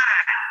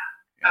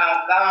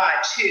tie God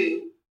to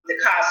the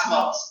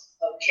cosmos,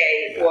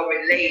 okay, or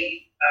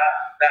relate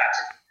God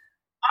to.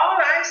 All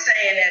I'm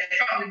saying is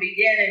from the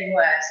beginning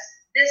was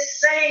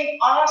this same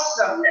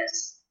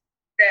awesomeness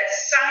that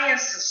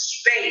science of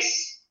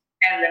space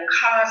and the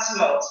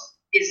cosmos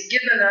is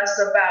giving us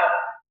about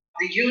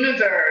the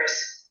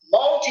universe,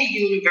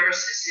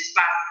 multi-universes,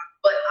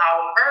 but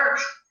our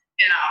Earth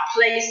and our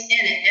place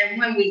in it. And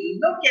when we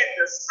look at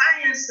the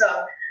science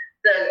of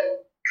the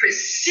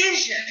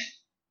precision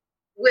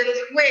with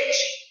which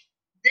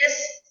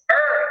this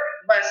Earth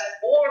must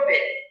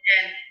orbit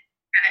and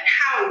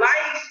how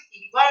life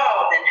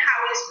evolved and how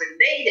it's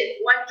related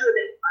one to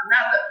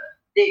another,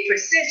 the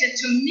precision,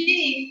 to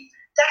me,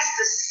 that's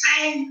the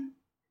same.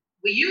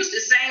 We use the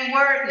same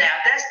word now.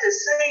 That's the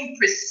same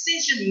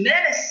precision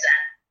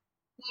medicine.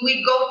 When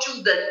we go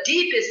to the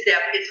deepest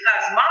depth, if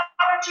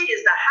cosmology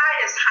is the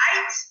highest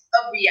heights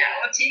of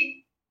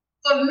reality,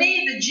 for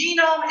me, the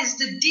genome is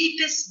the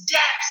deepest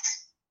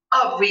depths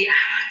of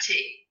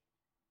reality.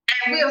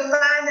 And we're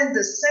finding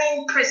the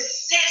same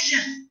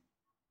precision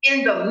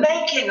in the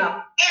making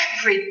of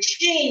every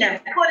gene and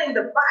putting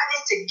the body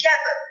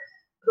together.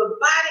 The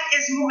body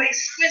is more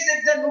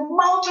exquisite than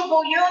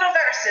multiple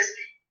universes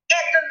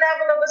at the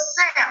level of a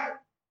cell.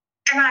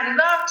 And I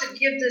love to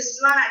give this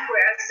slide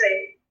where I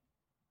say,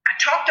 I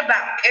talked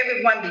about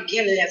everyone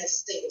beginning as a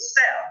single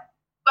cell,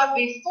 but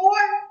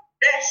before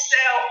that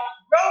cell,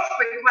 growth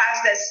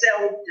requires that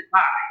cell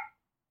divide.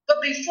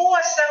 But before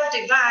a cell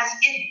divides,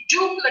 it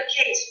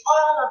duplicates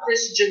all of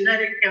this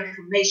genetic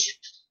information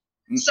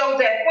so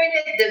that when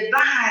it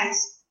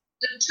divides,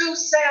 the two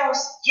cells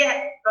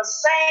get the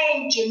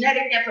same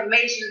genetic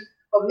information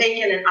for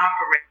making an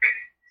operator.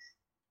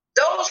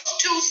 Those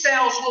two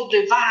cells will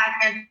divide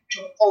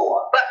into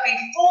four. But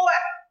before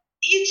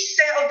each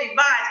cell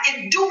divides,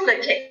 it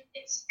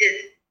duplicates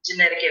its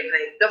genetic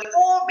information. The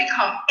 4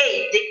 become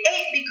 8. The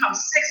 8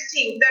 becomes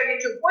 16,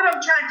 32. What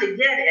I'm trying to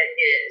get at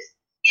is,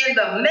 in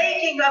the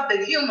making of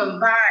the human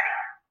body,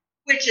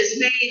 which is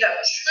made of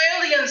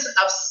trillions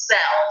of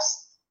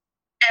cells,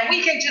 and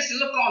we can just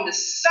look on the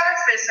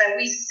surface and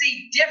we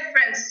see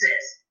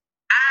differences.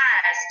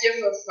 Eyes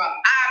differ from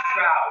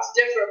eyebrows,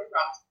 differ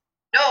from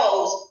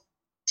nose,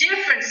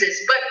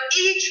 differences. But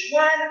each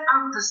one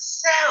of the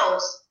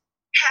cells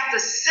have the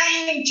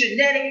same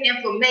genetic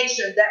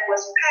information that was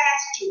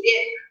passed to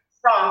it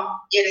from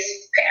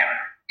its parent,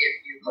 if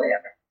you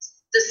will.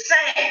 The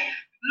same.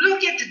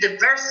 Look at the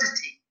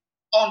diversity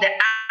on the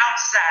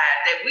outside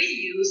that we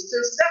use to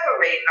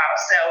separate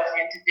ourselves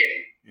into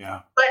different. Yeah.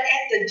 But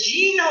at the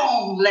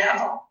genome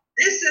level,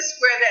 this is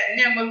where that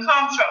number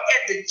comes from.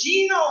 At the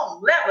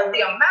genome level,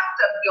 the amount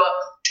of your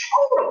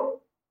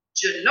total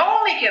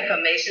genomic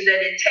information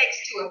that it takes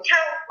to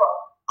account for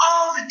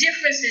all the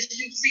differences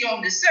you see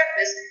on the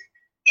surface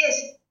is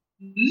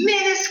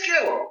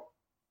minuscule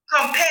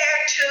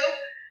compared to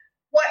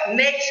what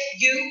makes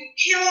you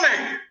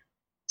human.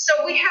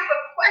 So we have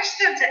a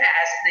question to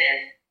ask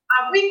then.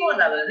 Are we going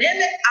to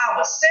limit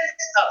our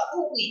sense of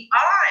who we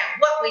are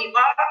and what we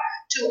are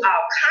to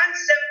our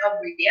concept of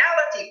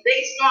reality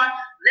based on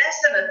less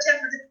than a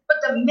 10%? But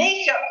the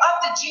maker of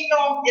the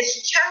genome is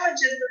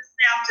challenging us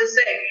now to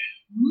say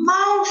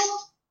most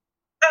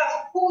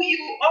of who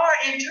you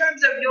are in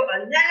terms of your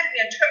anatomy,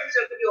 in terms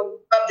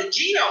of the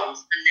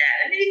genome's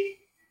anatomy,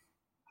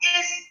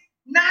 is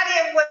not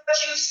in what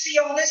you see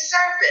on the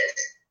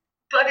surface,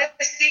 but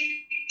it's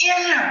the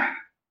inner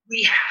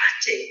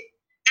reality.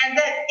 And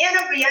that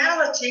inner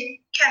reality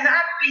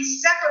cannot be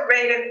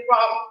separated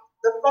from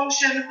the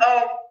function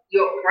of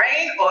your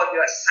brain or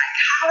your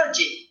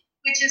psychology,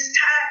 which is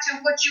tied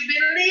to what you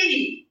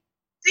believe.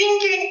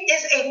 Thinking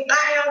is a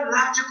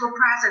biological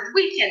process.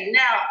 We can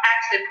now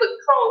actually put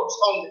probes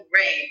on the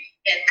brain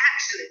and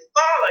actually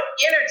follow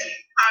energy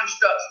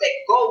constructs that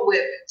go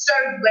with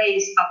certain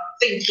ways of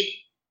thinking.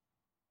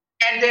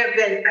 And there have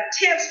been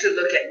attempts to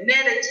look at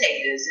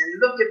meditators and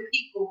look at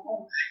people who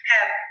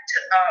have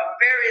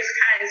various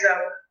kinds of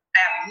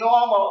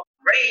abnormal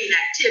brain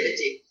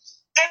activity.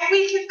 And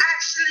we can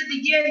actually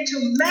begin to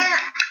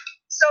map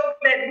so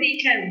that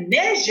we can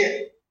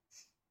measure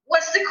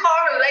what's the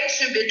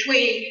correlation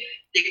between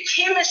the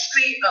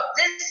chemistry of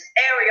this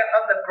area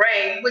of the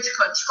brain, which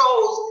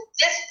controls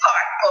this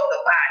part of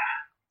the body,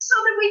 so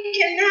that we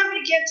can now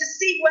begin to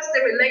see what's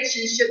the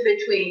relationship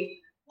between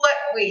what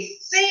we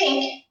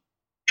think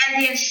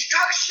and the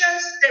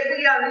instructions that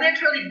we are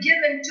literally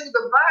given to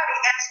the body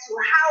as to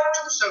how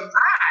to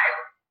survive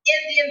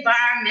in the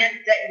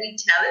environment that we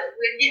tell it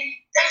we're in.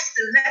 That's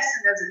the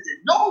lesson of the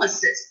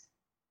genomicist.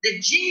 The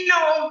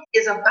genome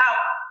is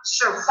about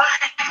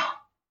survival.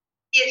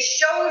 It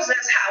shows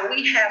us how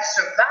we have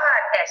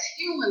survived as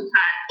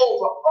humankind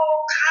over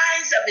all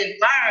kinds of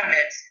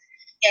environments,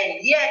 and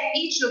yet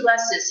each of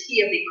us is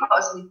here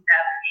because we have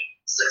a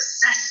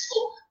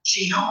successful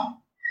genome.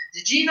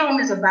 The genome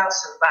is about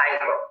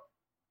survival.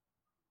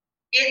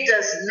 It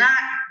does not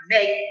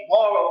make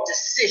moral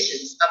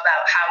decisions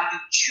about how you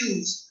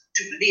choose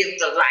to live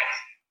the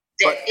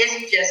life.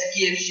 It just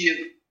gives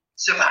you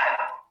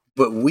survival.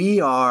 But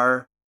we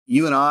are,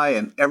 you and I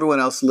and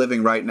everyone else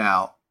living right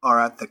now, are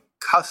at the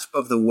cusp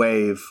of the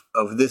wave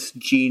of this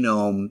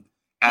genome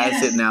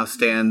as it now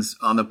stands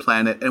on the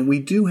planet. And we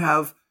do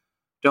have,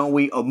 don't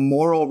we, a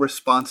moral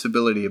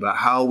responsibility about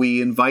how we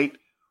invite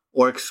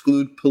or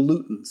exclude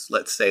pollutants,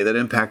 let's say, that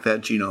impact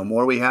that genome.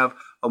 Or we have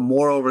a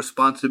moral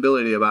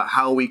responsibility about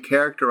how we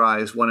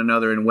characterize one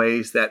another in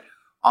ways that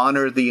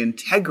honor the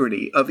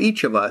integrity of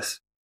each of us,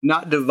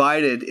 not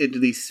divided into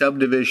these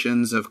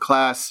subdivisions of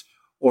class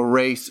or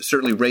race,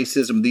 certainly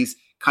racism, these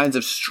kinds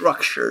of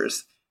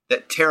structures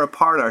that tear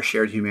apart our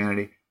shared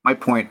humanity. My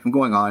point, I'm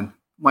going on.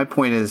 My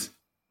point is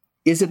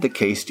it the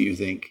case, do you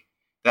think,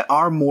 that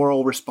our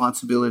moral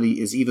responsibility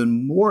is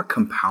even more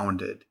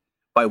compounded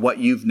by what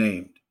you've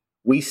named?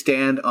 We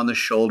stand on the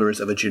shoulders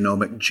of a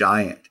genomic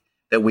giant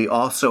that we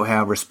also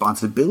have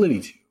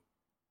responsibility to.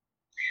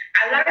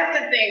 I like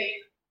to think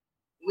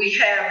we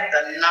have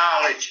the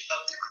knowledge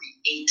of the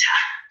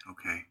creator.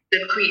 Okay.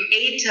 The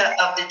creator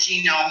of the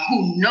genome,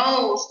 who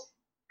knows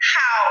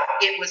how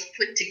it was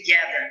put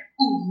together,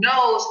 who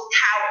knows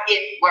how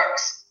it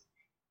works,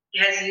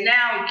 has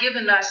now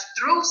given us,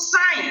 through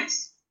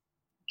science,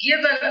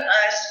 given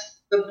us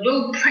the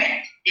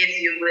blueprint,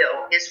 if you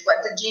will, is what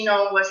the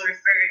genome was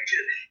referred to,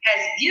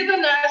 has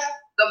given us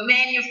the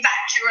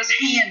manufacturer's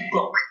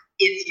handbook,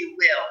 if you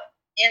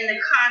will, in the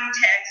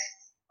context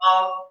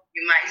of,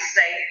 you might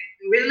say,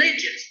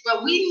 religions.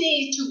 But we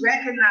need to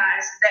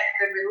recognize that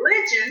the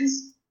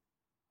religions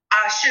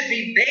should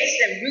be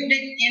based and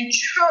rooted in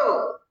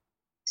truth.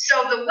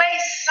 So the way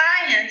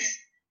science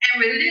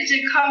and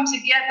religion come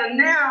together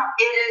now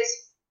is,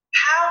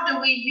 how do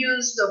we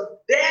use the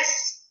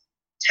best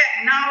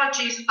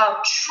technologies of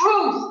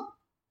truth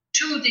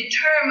to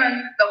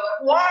determine the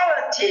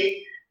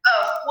quality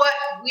of what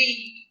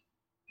we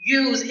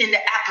use in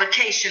the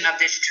application of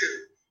this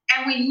truth?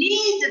 And we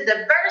need the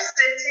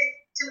diversity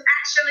to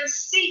actually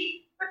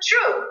see the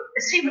truth.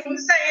 You see what I'm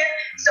saying?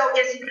 So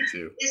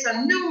it's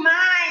a new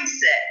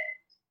mindset.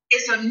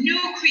 It's a new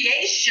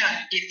creation,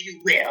 if you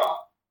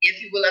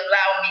will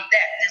allow me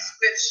that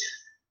description.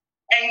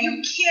 And you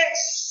can't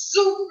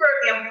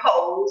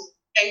superimpose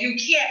and you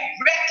can't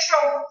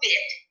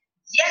retrofit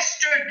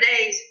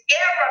yesterday's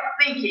era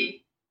thinking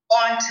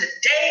on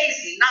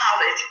today's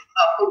knowledge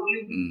of who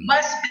you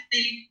must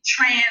be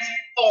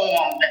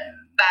transformed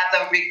by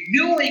the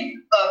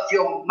renewing of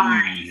your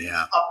mind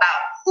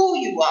about who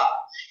you are.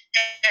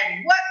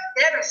 And what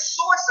better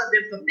source of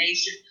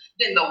information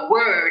than the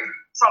word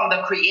from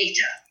the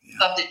creator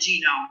of the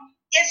genome?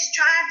 It's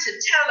trying to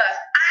tell us,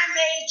 I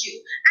made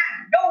you.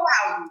 I know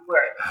how you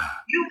work.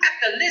 You have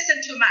to listen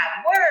to my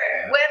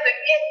word, whether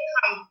it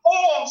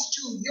conforms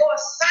to your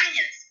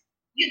science.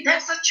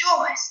 That's a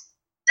choice.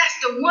 That's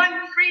the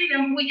one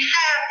freedom we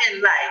have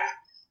in life.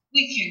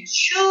 We can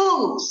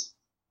choose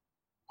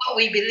what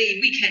we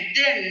believe. We can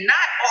then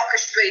not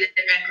orchestrate it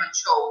and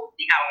control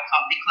the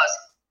outcome because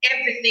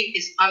everything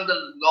is under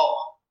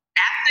law.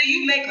 After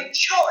you make a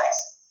choice,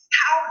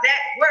 how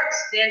that works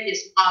then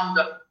is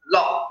under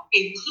law,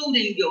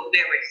 including your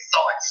very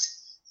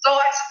thoughts.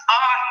 Thoughts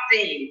are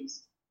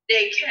things.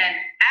 They can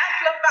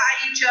amplify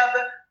each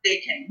other, they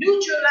can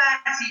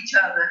neutralize each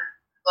other,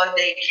 or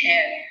they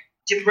can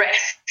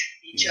depress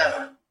each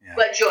other. Yeah.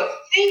 But your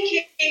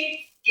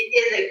thinking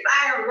is a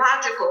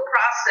biological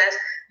process.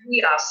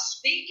 We are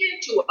speaking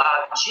to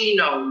our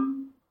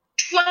genome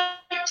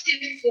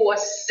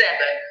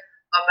 24/7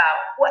 about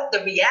what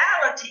the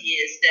reality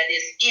is that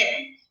is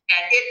in,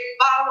 and it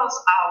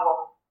follows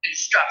our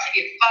instruction.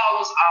 It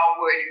follows our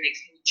word. It makes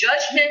no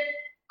judgment.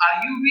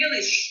 Are you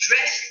really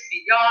stressed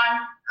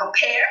beyond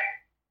compare?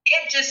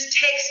 It just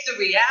takes the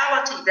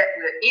reality that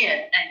we're in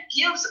and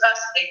gives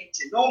us a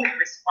genomic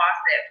response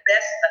that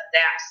best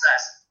adapts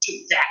us to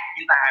that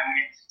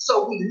environment.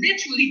 So we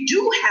literally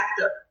do have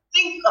to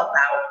think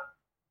about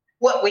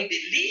what we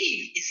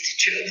believe is the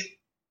truth,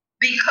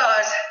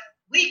 because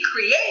we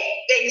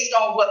create based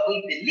on what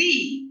we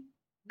believe,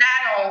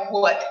 not on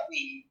what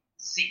we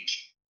seek.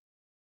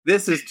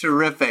 This is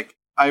terrific.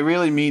 I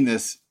really mean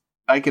this.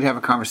 I could have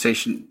a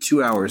conversation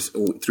 2 hours,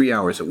 3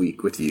 hours a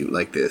week with you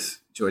like this,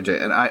 Georgia,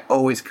 and I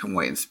always come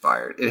away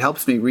inspired. It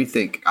helps me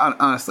rethink,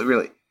 honestly,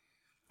 really.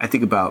 I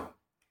think about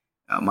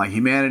my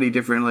humanity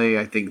differently.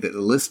 I think that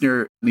the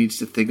listener needs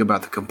to think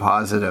about the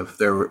composite of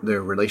their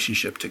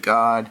relationship to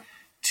God,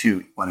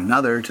 to one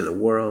another, to the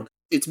world.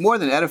 It's more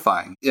than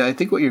edifying. Yeah, I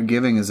think what you're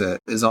giving is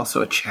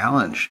also a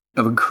challenge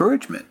of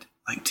encouragement,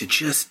 like to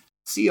just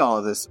see all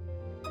of this.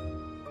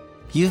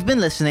 You've been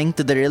listening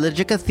to the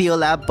Religica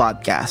Theolab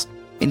podcast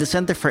in the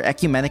Center for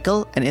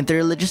Ecumenical and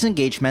Interreligious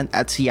Engagement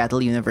at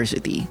Seattle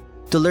University.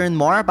 To learn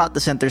more about the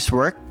center's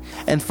work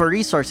and for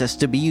resources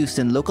to be used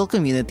in local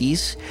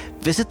communities,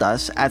 visit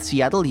us at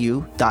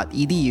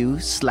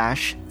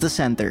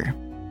seattleu.edu/thecenter.